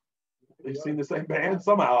brothers? They've seen the same band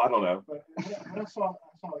somehow. I don't know. But when I saw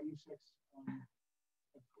E6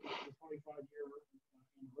 the 25-year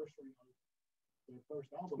anniversary of their first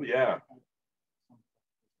album. Yeah.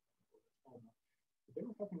 They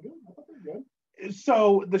were fucking good. I thought they were good.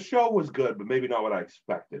 So the show was good, but maybe not what I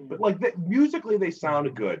expected. But like musically, they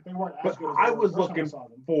sounded good. They weren't but as good as I they were was the first time I looking saw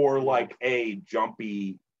them. for like a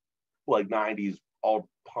jumpy, like '90s alt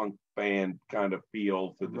punk band kind of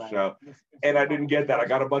feel to the show, and I didn't get that. I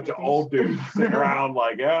got a bunch of old dudes sitting around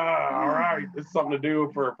like, all right, this is something to do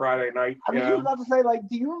for a Friday night. I was just about to say, like,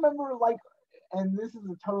 do you remember, like, and this is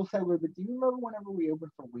a total segue, but do you remember whenever we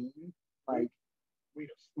opened for Wheaton, like?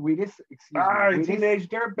 Wheatus, excuse me. Teenage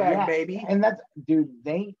Dirtbag, baby. And that's, dude,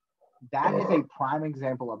 that is a prime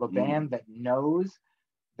example of a band that knows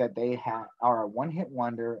that they are a one-hit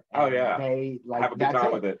wonder. And they like have a good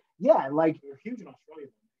time with it. Yeah, like they're huge in Australia.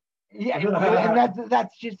 Yeah, and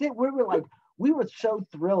that's just it. We were so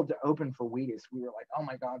thrilled to open for Wheatus. We were like, oh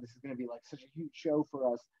my god, this is gonna be like such a huge show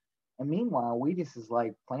for us. And meanwhile, Wheatus is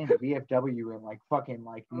like playing the VFW in like fucking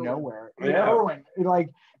like nowhere. Irwin. Like,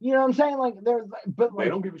 you know what I'm saying? Like there's but like they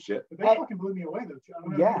don't give a shit. But they fucking blew me away though. I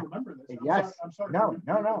don't know if you remember this. I'm sorry. No.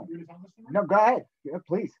 No, go ahead. Yeah,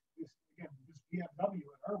 please. Again, this VFW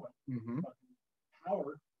in Irwin. Mm-hmm.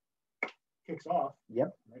 Howard kicks off.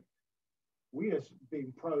 Yep. Right. Wheatus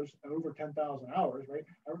being pros over 10,000 hours, right?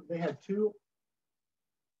 They had two.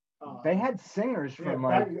 They had singers from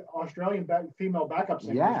Australian female backup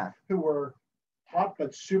singers who were hot,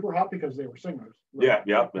 but super hot because they were singers. Right?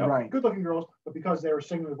 Yeah. Right. Good looking girls, but because they were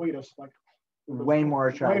singing with Wheatus, like way more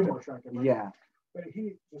attractive. Right? Yeah. But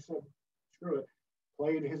he just said, screw it.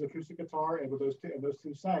 Played his acoustic guitar, and with those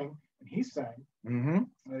two sang, and he sang.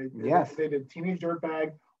 Mm-hmm. Yes. They did Teenage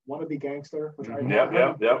Dirtbag, Wanna Be Gangster, which I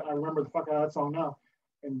remember the fuck out of that song now,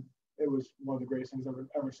 and it was one of the greatest things I've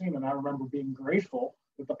ever seen. And I remember being grateful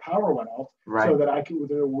that the power went out, so that I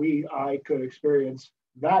could experience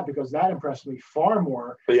that, because that impressed me far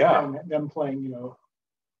more than them playing,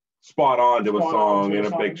 spot on to a song in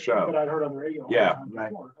a big show that I'd heard on the radio.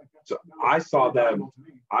 Right. Like, so I saw them,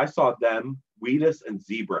 Wheatus and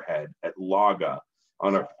Zebrahead at Laga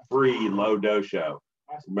on a free low dough show.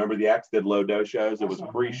 Remember the X did low dough shows? It was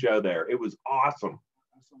a free show there. It was awesome.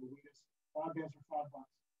 I saw Wheatus. 5 bands for $5.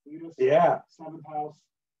 Wheatus. Yeah. Seventh House,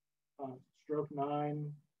 Stroke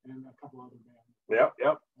 9, and a couple other bands.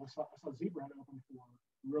 Yep. I saw Zebrahead open for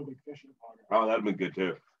Real Big Fish at Laga. Oh, that'd been good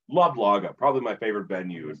too. Loved Laga. Probably my favorite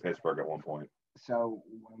venue in Pittsburgh at one point. So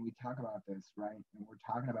when we talk about this, right, and we're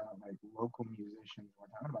talking about like local musicians, we're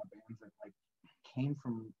talking about bands that like came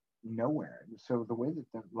from nowhere. So the way that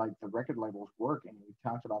the record labels work, and we've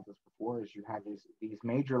talked about this before, is you have these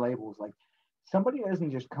major labels. Like somebody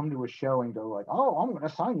doesn't just come to a show and go like, oh, I'm going to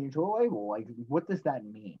sign you to a label. Like, what does that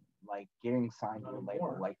mean? Like getting signed to a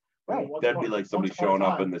label, like. Right. That'd be like somebody showing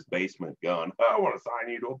up in this basement going, I want to sign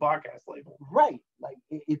you to a podcast label. Right. Like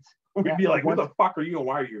it's. We'd be like, who the fuck are you and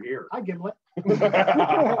why are you here? Hi, Gimlet.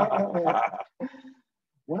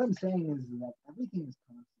 What I'm saying is that everything is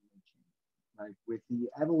constantly changing. Like with the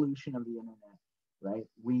evolution of the internet, right?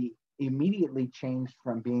 We immediately changed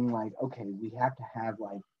from being like, okay, we have to have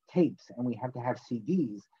like tapes and we have to have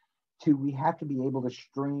CDs to we have to be able to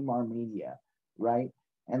stream our media, right?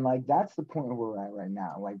 And like that's the point where we're at right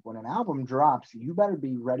now. Like when an album drops, you better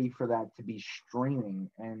be ready for that to be streaming,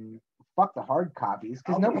 and fuck the hard copies,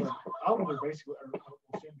 because album is basically.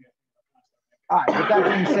 All right. With that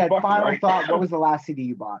being said, final thought. What was the last CD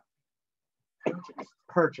you bought?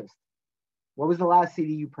 Purchased. What was the last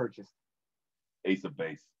CD you purchased? Ace of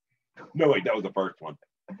Base. No, wait, that was the first one.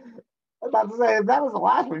 I was about to say, if that was the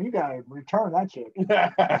last one, you gotta return that shit. Okay, the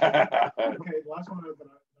last one that I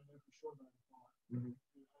know for sure that I bought. Mm-hmm.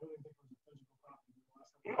 I don't think it was a physical copy. The last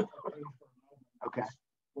time I paid for an album. Okay.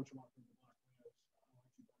 Which one?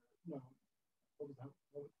 No. What was that?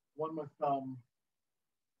 One with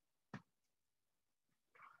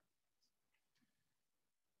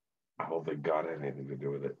I don't think God had anything to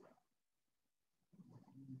do with it.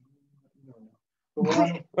 The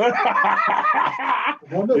one,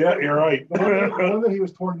 yeah, you're right. The one that he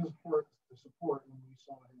was torn to support when we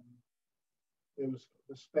saw him, it was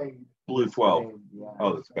the Spade. Blue 12. Spade, yeah.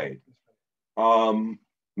 Oh, the Spade.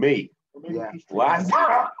 Me. Yeah. Last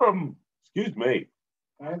excuse me.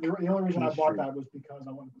 The only reason I bought that was because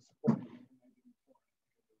I wanted to support him.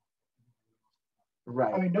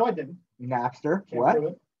 Right. I mean, no, I didn't. Napster. Can't What?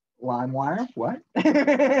 prove it. LimeWire. What?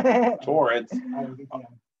 Torrents. I was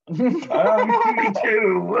VPN. Me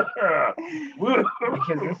too.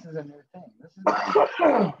 Because this is a new thing. This is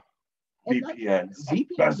VPNs. VPNs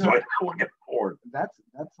That's are, what we're getting for. that's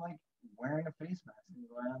like wearing a face mask and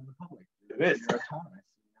going out in the public. It is. You're autonomous.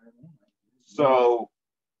 You know what I mean? So,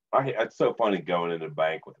 it's so funny going into the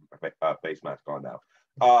bank with a face mask on now.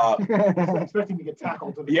 Expecting to get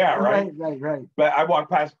tackled. Yeah, right. Right. But I walk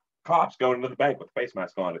past cops going into the bank with a face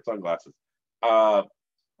mask on and sunglasses. So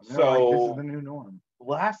So this is the new norm.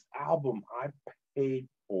 Last album I paid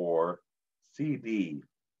for CD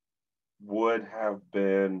would have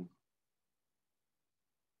been,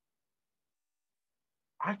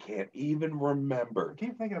 I can't even remember. I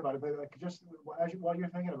keep thinking about it, but like just while you're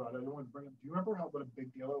thinking about it, I want to bring up. Do you remember what a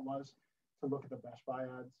big deal it was to look at the Best Buy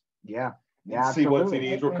ads? Yeah. And see what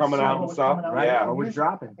absolutely. CDs were coming out and stuff. Right. Yeah. What was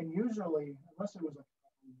dropping? And usually, unless it was like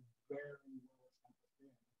very you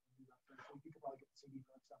could probably get the CD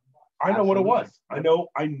for like $7. I know what it was. I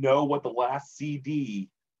know what the last CD,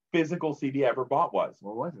 physical CD I ever bought was.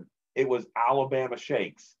 What was it? It was Alabama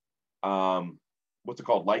Shakes. What's it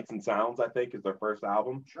called? Lights and Sounds, I think, is their first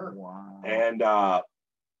album. Sure. Wow.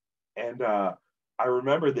 And I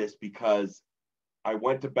remember this because I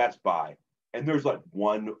went to Best Buy and there's like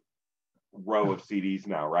one row of CDs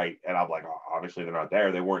now, right? And I'm like, oh, obviously they're not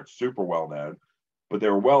there. They weren't super well known, but they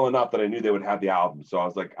were well enough that I knew they would have the album. So I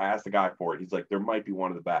was like, I asked the guy for it. He's like, there might be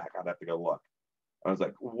one in the back. I'd have to go look. I was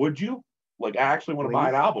like, would you? Like, I actually want to buy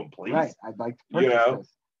an album, please. Right. I'd like to purchase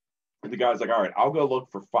this. And the guy's like, all right, I'll go look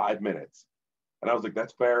for 5 minutes. And I was like,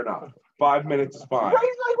 that's fair enough. 5 minutes is fine.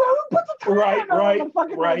 Right, like, well, who puts the time on the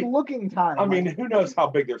fucking right. looking time? I mean, who knows how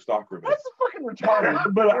big their stock room is? That's fucking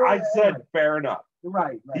retarded. But I said, fair enough.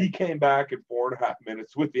 Right. He came back in 4.5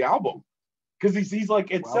 minutes with the album. Because he's like,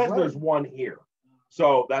 it says there's one here.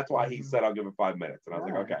 So that's why he said, I'll give it 5 minutes. And I was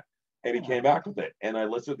like, okay. And he came back with it. And I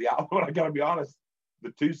listened to the album. And I got to be honest, the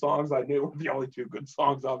 2 songs I knew were the only 2 good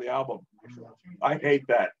songs on the album. I hate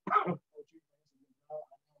that.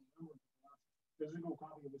 Physical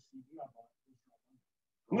copy of the CD I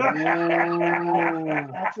Oh. bought.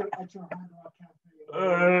 At your Hard Rock Cafe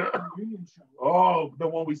reunion show. Oh, the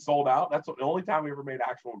one we sold out? That's the only time we ever made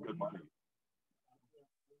actual good money.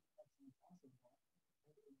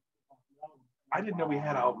 I didn't know we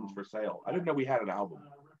had albums for sale. I didn't know we had an album.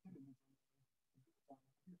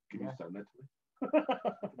 Can you send that to me?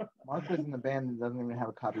 Mark was in the band and doesn't even have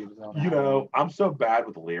a copy of his own. You know, I'm so bad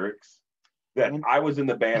with lyrics that I was in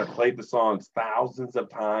the band and played the songs thousands of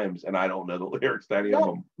times and I don't know the lyrics to any of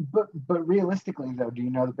them. But realistically though, do you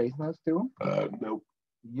know the bass notes to them? Nope.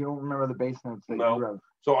 You don't remember the bass notes that you wrote?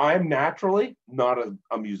 So I'm naturally not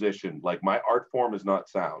a musician. Like my art form is not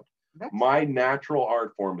sound. My natural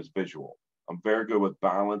art form is visual. I'm very good with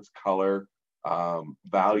balance, color,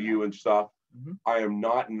 value and stuff. Mm-hmm. I am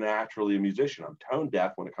not naturally a musician. I'm tone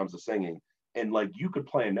deaf when it comes to singing. And like you could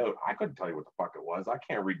play a note. I couldn't tell you what the fuck it was. I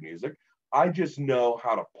can't read music. I just know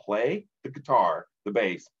how to play the guitar, the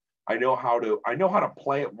bass. I know how to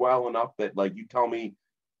play it well enough that like you tell me,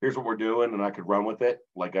 here's what we're doing, and I could run with it.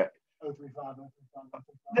 Like a 035,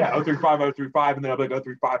 035, 035, and then I'll be like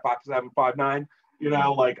 035, 57, 59. You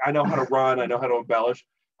know, like I know how to run, I know how to embellish.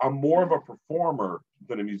 I'm more of a performer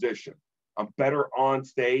than a musician. I'm better on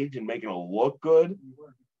stage and making it look good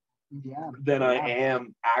than I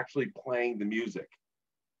am actually playing the music.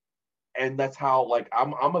 And that's how, like,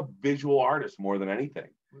 I'm a visual artist more than anything.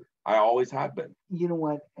 I always have been. You know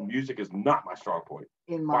what? Music is not my strong point.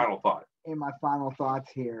 In my final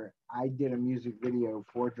thoughts here, I did a music video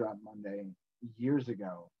for Drop Monday years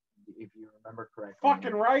ago, if you remember correctly.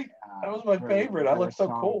 Fucking right. That was my favorite. I look so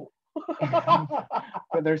cool.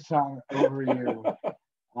 For their song Over You.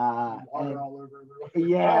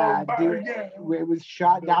 Dude, it was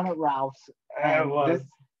shot down at Ralph's.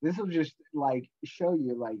 This will just like show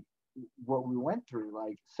you like what we went through.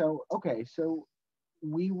 Like, so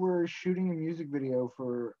we were shooting a music video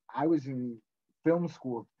I was in film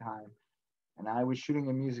school at the time, and I was shooting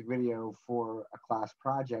a music video for a class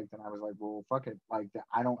project, and I was like, well, fuck it. Like,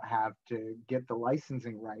 I don't have to get the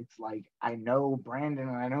licensing rights. Like, I know Brandon,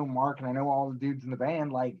 and I know Mark, and I know all the dudes in the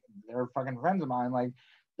band. Like, they're fucking friends of mine. Like,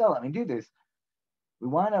 they'll let me do this. We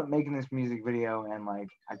wound up making this music video, and like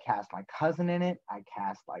I cast my cousin in it. I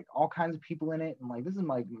cast like all kinds of people in it, and like this is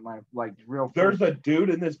my like real. There's a dude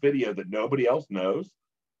in this video that nobody else knows.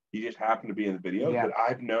 He just happened to be in the video that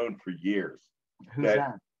I've known for years. Who's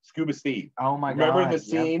that? Scuba Steve. Oh my God! Remember the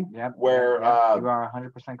scene where you are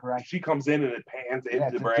 100% correct. She comes in and it pans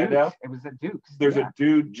into Brando. It was at Duke's. There's a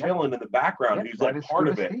dude chilling in the background who's like part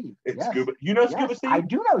of it. Steve. It's Scuba. You know Scuba Steve? I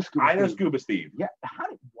do know Scuba. I know Scuba Steve. Yeah.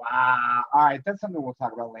 Wow. All right, that's something we'll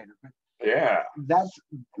talk about later. But yeah. My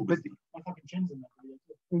fucking chin's in that video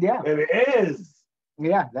too. Yeah. It is.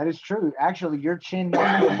 Yeah, that is true. Actually, your chin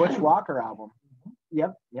is the Butch Walker album.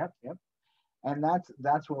 Yep. And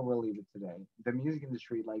that's where we'll leave it today. The music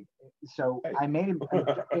industry, like, so Hey. I made it.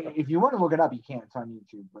 If you want to look it up, you can. It's on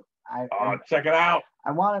YouTube. But Check it out.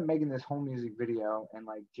 I wanted making this whole music video, and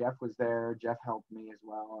like Jeff was there. Jeff helped me as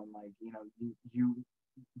well, and like you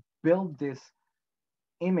build this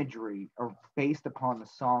imagery or based upon the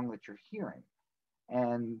song that you're hearing.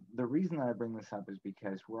 And the reason that I bring this up is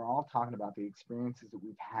because we're all talking about the experiences that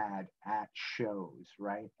we've had at shows,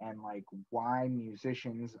 right? And like why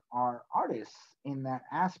musicians are artists in that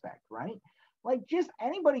aspect, right? Like just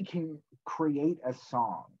anybody can create a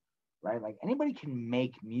song, right? Like anybody can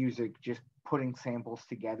make music just putting samples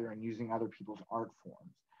together and using other people's art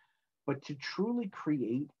forms. But to truly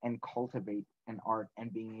create and cultivate an art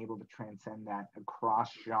and being able to transcend that across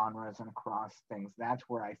genres and across things, that's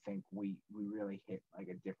where I think we really hit like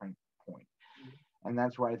a different point. And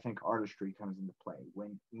that's where I think artistry comes into play.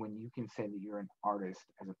 When you can say that you're an artist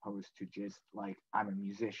as opposed to just like I'm a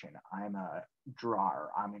musician, I'm a drawer,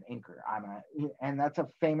 I'm an inker, and that's a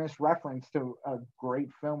famous reference to a great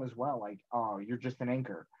film as well. Like, oh, you're just an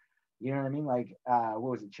inker. You know what I mean? Like, what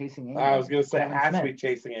was it? Chasing Amy. I was gonna say Kevin it has to Smith. be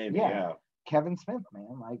Chasing Amy. Yeah. Yeah. Kevin Smith,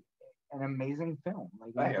 man, like an amazing film.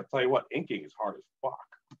 Like, Hey, I'll tell you what, inking is hard as fuck.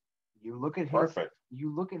 you look at his, Perfect.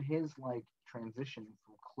 you look at his like transition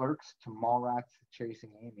from Clerks to Mallrats to Chasing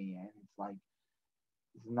Amy, and it's like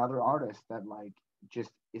he's another artist that like just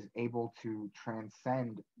is able to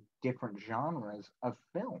transcend different genres of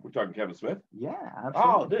film. We're talking Kevin Smith? Yeah,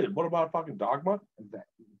 Oh, absolutely. dude, what about fucking Dogma?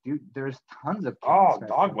 Dude, there's tons of Kevin Oh, Smith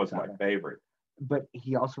Dogma's films out my there. favorite. But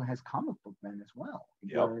he also has comic book men as well.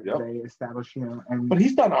 Yep, where yep. They establish, and But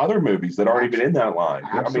he's done other movies that aren't even in that line.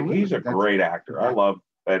 I mean, Absolutely. he's a great actor. I love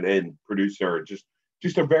and producer, just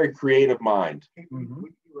a very creative mind. You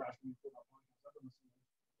were asking me for that podcast. I've been listening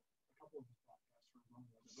to a couple of his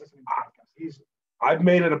podcasts. Listening to podcasts. I've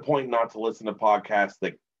made it a point not to listen to podcasts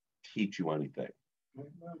that teach you anything.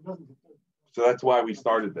 So that's why we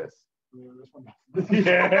started this.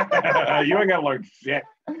 Yeah, you ain't gotta learn shit.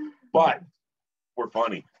 But we're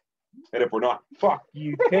funny. And if we're not, fuck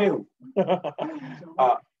you too.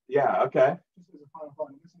 Yeah, okay. Just as a final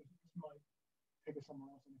thought, this might take us somewhere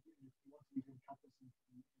else. And if you want to, you can cut this and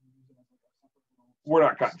use it as like a separate little. We're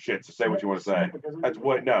not cutting shit, so say what you want to say. That's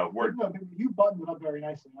what, no, we're. No, you buttoned it up very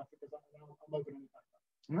nicely. Not because I'm opening it back up.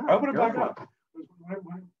 no, Open it go back for up.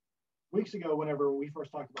 Weeks ago, whenever we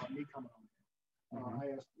first talked about me coming on,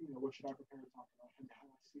 I asked, what should I prepare to talk about? And I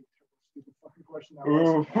see a stupid fucking question that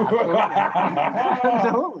was.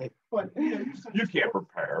 Absolutely. But You can't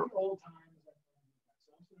prepare. Old times.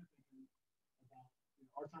 So I'm sort of thinking about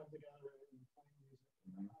our time together and playing music.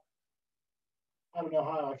 I don't know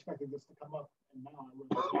how I expected this to come up, and now I'm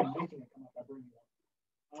making it come up by bringing it up.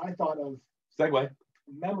 I thought of Segue.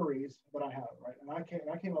 memories that I have, right? And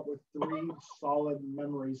I came up with 3 solid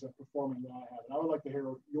memories of performing that I have, and I would like to hear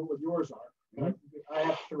what yours are. Mm-hmm. I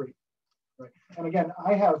have 3, right? And again,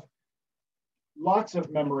 I have lots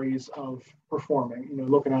of memories of performing.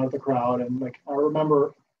 Looking out at the crowd, and like I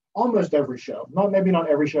remember almost every show. Maybe not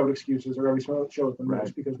every show with Excuses or every show with the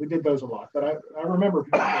Moose, because we did those a lot. But I remember.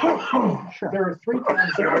 Sure. There are 3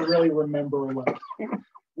 times that I really remember, like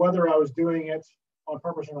whether I was doing it on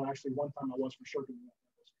purpose or not. Actually, one time I was for sure doing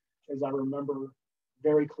that, is I remember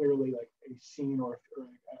very clearly like a scene or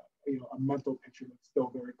a mental picture that's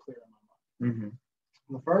still very clear in my mind.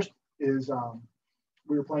 Mm-hmm. The first is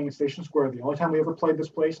we were playing in Station Square. The only time we ever played this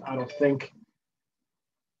place, I don't think.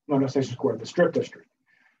 No, Station Square, the Strip District.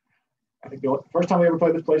 I think the first time we ever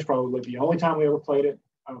played this place, probably the only time we ever played it.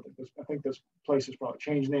 I think this place has probably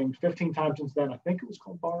changed names 15 times since then. I think it was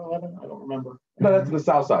called Bar 11. I don't remember. No, that's the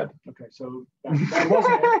South Side. Okay, so that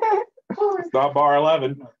wasn't it. It's not Bar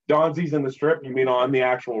 11. No. Donzi's in the Strip. You mean on the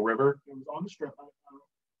actual river? It was on the Strip.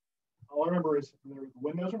 All I remember is the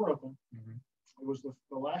windows were open. Mm-hmm. It was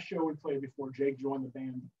the last show we played before Jake joined the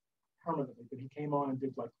band permanently, but he came on and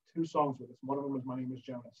did like 2 songs with us. One of them was My Name Is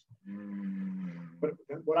Jonas. But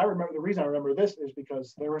what I remember, the reason I remember this is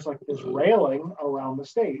because there was like this railing around the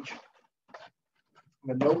stage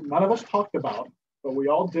that none of us talked about, but we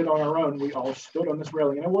all did on our own. We all stood on this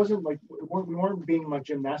railing, and it wasn't like we weren't being like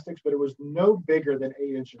gymnastics, but it was no bigger than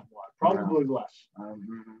 8 inches wide, probably less.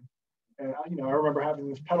 And I remember having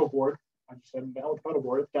this pedal board. I just said, the pedal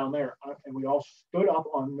board, it's down there, and we all stood up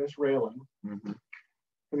on this railing. Mm-hmm.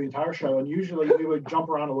 For the entire show, and usually we would jump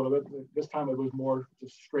around a little bit. This time it was more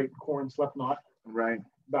just straight Korn, Slipknot, right,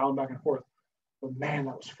 bowing back and forth. But man,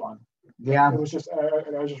 that was fun. Yeah, it was just.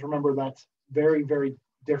 I just remember that very, very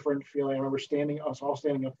different feeling. I remember us all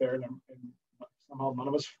standing up there, and somehow none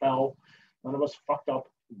of us fell, none of us fucked up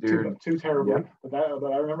too terribly. Yep.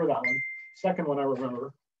 But I remember that one. Second one I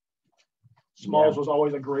remember Smalls was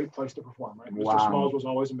always a great place to perform, right? Wow. Mr. Smalls was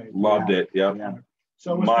always amazing. Loved it. Yep. Yeah.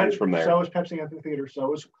 So was Mine's from there. So was Pepsi Amphitheater. So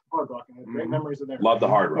was Hard Rock. I had great memories of there. Love the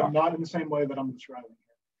Hard But Rock. not in the same way that I'm describing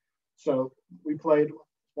here. So we played,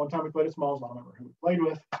 one time we played at Smalls. I don't remember who we played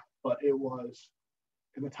with, but it was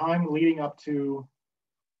in the time leading up to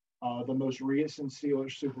the most recent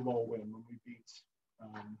Steelers Super Bowl win when we beat.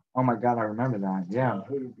 Oh my God, I remember that. Yeah.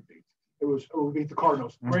 Who did we beat? We beat the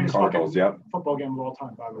Cardinals. Mhm. Greatest Cardinals, fucking football game of all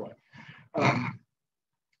time, by the way.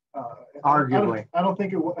 Arguably. I don't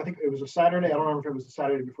think it was. I think it was a Saturday. I don't remember if it was the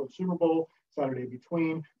Saturday before the Super Bowl, Saturday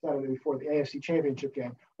between, Saturday before the AFC Championship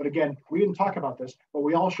game. But again, we didn't talk about this, but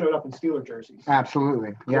we all showed up in Steeler jerseys.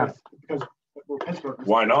 Absolutely. Yeah. Because we're Pittsburgh.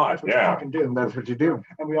 Why not? That's what Yeah. you fucking do. That's what you do.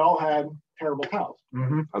 And we all had terrible towels.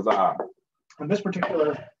 Mm-hmm. Huzzah. And this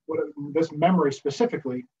particular, this memory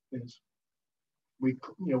specifically is, we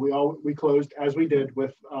closed as we did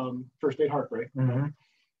with First Aid Heartbreak. Mm-hmm.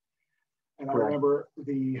 And I Correct. remember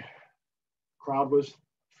the crowd was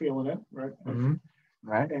feeling it, right? Mm-hmm.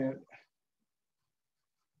 Right. And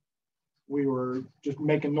we were just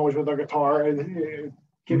making noise with our guitar and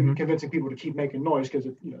convincing people to keep making noise because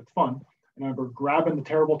it's fun. And I remember grabbing the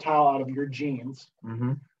terrible towel out of your jeans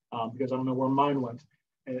because I don't know where mine went,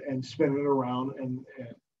 and spinning it around, and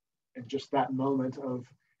just that moment of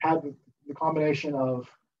had the combination of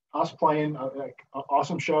us playing an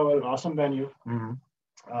awesome show at an awesome venue.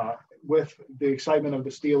 With the excitement of the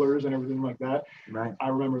Steelers and everything like that. Right. I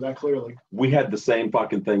remember that clearly. We had the same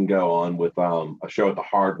fucking thing go on with a show at the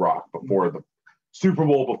Hard Rock before the Super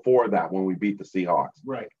Bowl before that when we beat the Seahawks.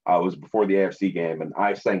 Right. It was before the AFC game, and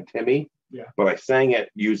I sang Timmy. Yeah. But I sang it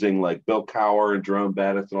using like Bill Cowher and Jerome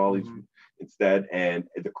Bettis and all these instead, and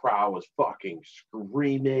the crowd was fucking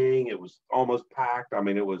screaming. It was almost packed. I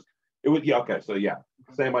mean, it was yeah. Okay, so yeah,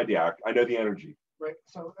 same idea. I know the energy. Right.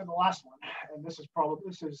 So, and the last one, and this is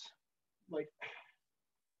like,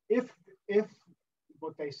 if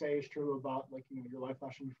what they say is true about your life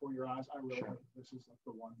flashing before your eyes, I really hope this is like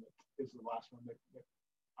the one that is the last one that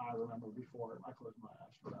I remember before I close my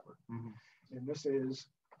eyes forever. And this is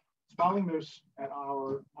Smiling Moose at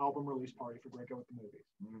our album release party for Breakout with the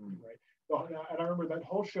Movies. Right. So, and I remember that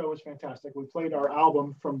whole show was fantastic. We played our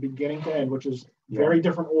album from beginning to end, which is very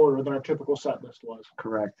different order than our typical set list was.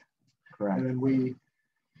 Correct. And then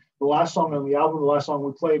the last song on the album, the last song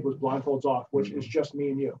we played was Blindfolds Off, which is just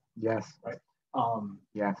me and you. Yes. Right.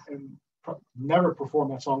 Yes. And never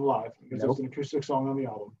performed that song live because it's an acoustic song on the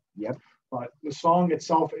album. Yep. But the song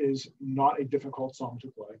itself is not a difficult song to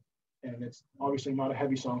play. And it's obviously not a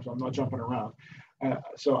heavy song, so I'm not jumping around.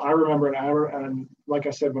 So I remember, and like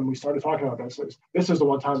I said, when we started talking about this is the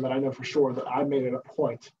one time that I know for sure that I made it a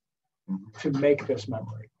point to make this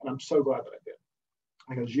memory. And I'm so glad that I did.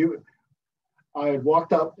 Because I had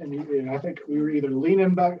walked up and I think we were either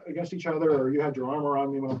leaning back against each other or you had your arm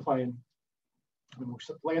around me when I'm playing. And we're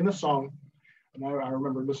playing this song. And I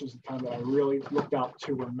remember this was the time that I really looked out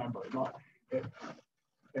to remember.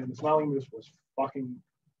 And the Smiling Moose was fucking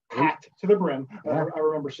packed to the brim. Yeah. I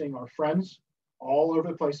remember seeing our friends all over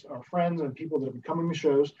the place, our friends and people that have been coming to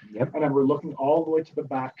shows. Yep. And I remember looking all the way to the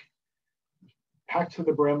back, packed to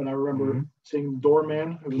the brim. And I remember seeing the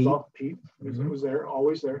doorman who was off Pete, who was there,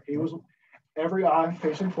 always there. He was every eye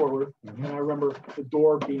facing forward. And I remember the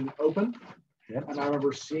door being open. Yep. And I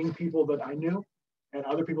remember seeing people that I knew and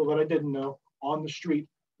other people that I didn't know on the street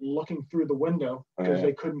looking through the window because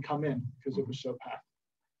they couldn't come in because it was so packed.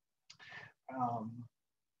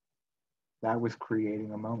 That was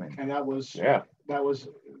creating a moment. And that was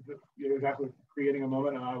exactly creating a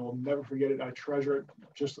moment, and I will never forget it. I treasure it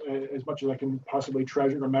just as much as I can possibly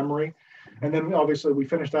treasure a memory. And then obviously we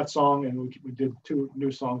finished that song, and we did 2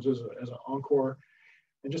 new songs as an encore.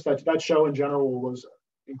 And just that show in general was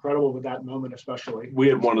incredible with that moment, especially. We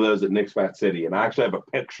had one of those at Nick's Fat City, and I actually have a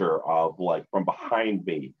picture of like from behind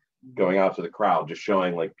me going out to the crowd, just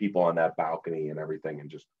showing like people on that balcony and everything, and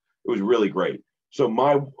just it was really great. So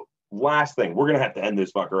my last thing, we're gonna have to end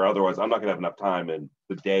this fucker, otherwise I'm not gonna have enough time in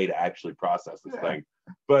the day to actually process this thing.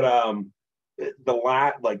 But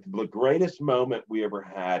the greatest moment we ever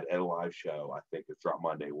had at a live show, I think it's Drop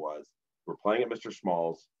Monday, was we're playing at Mr.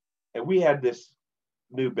 Smalls, and we had this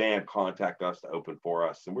new band contact us to open for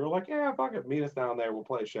us, and we were like, yeah, fuck it, meet us down there, we'll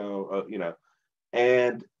play a show,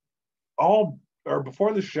 and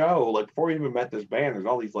before the show, like before we even met this band, there's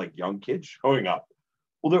all these like young kids showing up.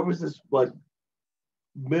 Well, there was this like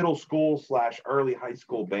middle school / early high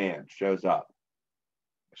school band shows up,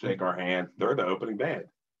 shake our hands, they're the opening band,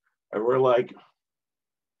 and we're like,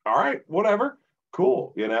 all right, whatever,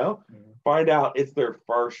 cool, find out it's their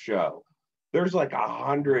first show. There's like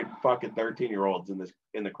 100 fucking 13-year-olds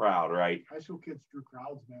in the crowd, right? High school kids drew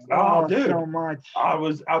crowds, man. Oh, dude, so much.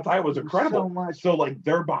 I'll tell you, it was incredible. So much. So like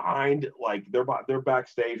they're behind, like they're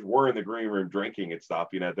backstage. We're in the green room drinking and stuff.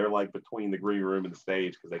 You know, they're like between the green room and the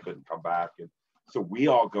stage because they couldn't come back. And so we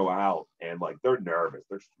all go out and like they're nervous,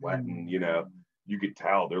 they're sweating. You know, you could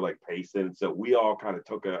tell they're like pacing. And so we all kind of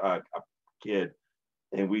took a kid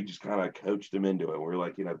and we just kind of coached him into it. We were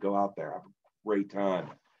like, you know, go out there, have a great time.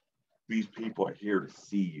 These people are here to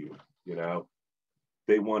see you, you know,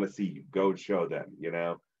 they want to see you, go and show them, you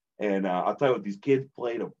know. And I'll tell you what, these kids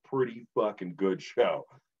played a pretty fucking good show.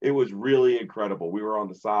 It was really incredible. We were on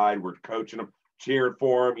the side, we're coaching them, cheering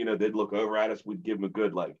for them, you know, they'd look over at us, we'd give them a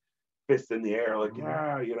good like fist in the air, like,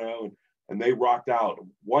 yeah, you know, and they rocked out.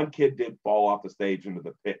 One kid did fall off the stage into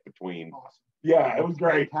the pit between. Awesome. Yeah, it was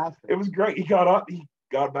great. Fantastic. It was great. He got up, he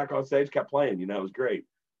got back on stage, kept playing, you know, it was great.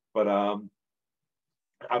 But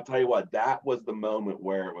I'll tell you what, that was the moment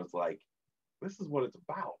where it was like, this is what it's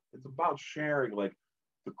about. It's about sharing like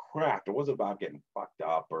the craft. It wasn't about getting fucked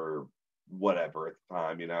up or whatever at the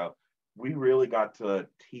time, you know. We really got to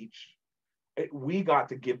teach, we got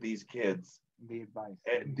to give these kids the advice,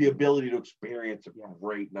 the ability to experience a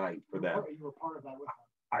great night for them. You were part of that with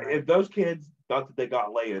them. If those kids, not that they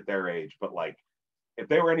got laid at their age, but like if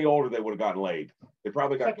they were any older, they would have gotten laid. They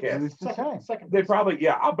probably got kissed. Second. They probably,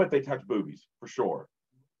 yeah, I'll bet they touched boobies for sure.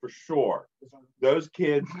 For sure. Those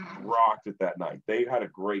kids rocked it that night. They had a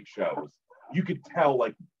great show. You could tell,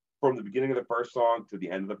 like, from the beginning of the first song to the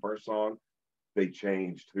end of the first song, they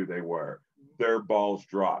changed who they were. Their balls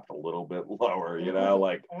dropped a little bit lower, you know,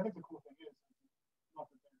 like. I think the cool thing is, not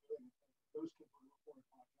that they're doing it, those kids were recording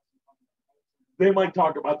podcasts. They might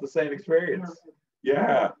talk about the same experience.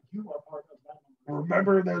 Yeah. You are part of that.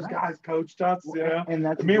 Remember those guys coached us, you know? And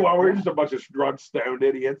that's meanwhile, we're just a bunch of drug stoned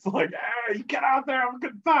idiots. Like, hey, you get out there, have a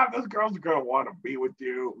good time. Those girls are gonna want to be with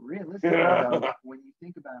you. Realistically, though, when you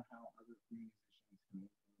think about how other musicians can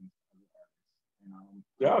influence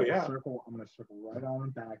other artists, and I'm gonna circle right on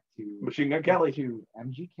back to Machine Gun Kelly, to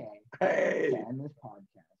MGK, hey, to end this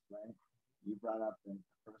podcast, right? You brought up the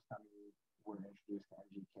first time you were introduced to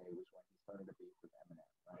MGK was when he started to beef with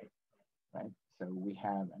Eminem, right? Right. So we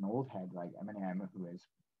have an old head like Eminem who is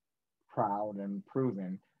proud and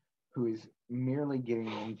proven, who is merely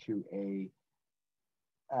getting into a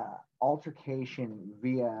altercation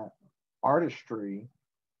via artistry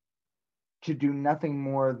to do nothing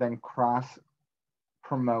more than cross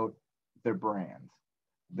promote their brands.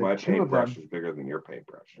 My paintbrush is bigger than your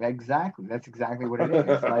paintbrush. Exactly. That's exactly what it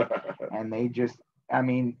is. Like, and they just, I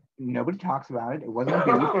mean, nobody talks about it. It wasn't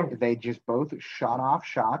a beef. They just both shot off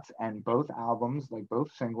shots, and both albums, like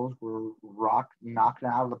both singles, were knocked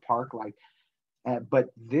out of the park. Like,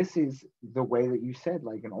 but this is the way that you said,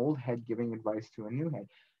 like an old head giving advice to a new head.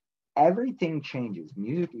 Everything changes.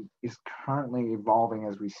 Music is currently evolving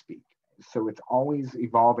as we speak, so it's always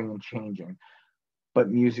evolving and changing. But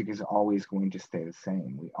music is always going to stay the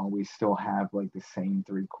same. We always still have like the same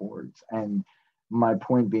three chords. And my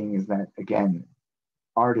point being is that, again,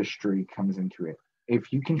 artistry comes into it.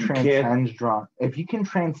 If you can transcend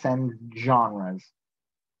genres,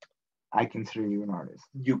 I consider you an artist.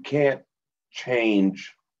 You can't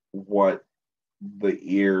change what the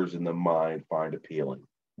ears and the mind find appealing.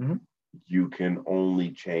 Mm-hmm. You can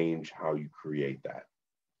only change how you create that.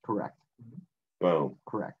 Correct. Boom.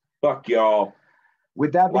 Correct. Fuck y'all.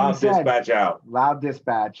 With that being said, Dispatch out. Loud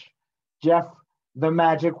Dispatch. Jeff, the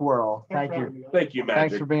Magic Whirl. Thank you. Thank you,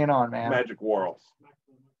 Magic. Thanks for being on, man. Magic Whirls.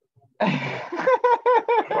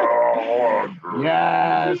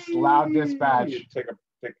 Yes, Loud Dispatch. Take a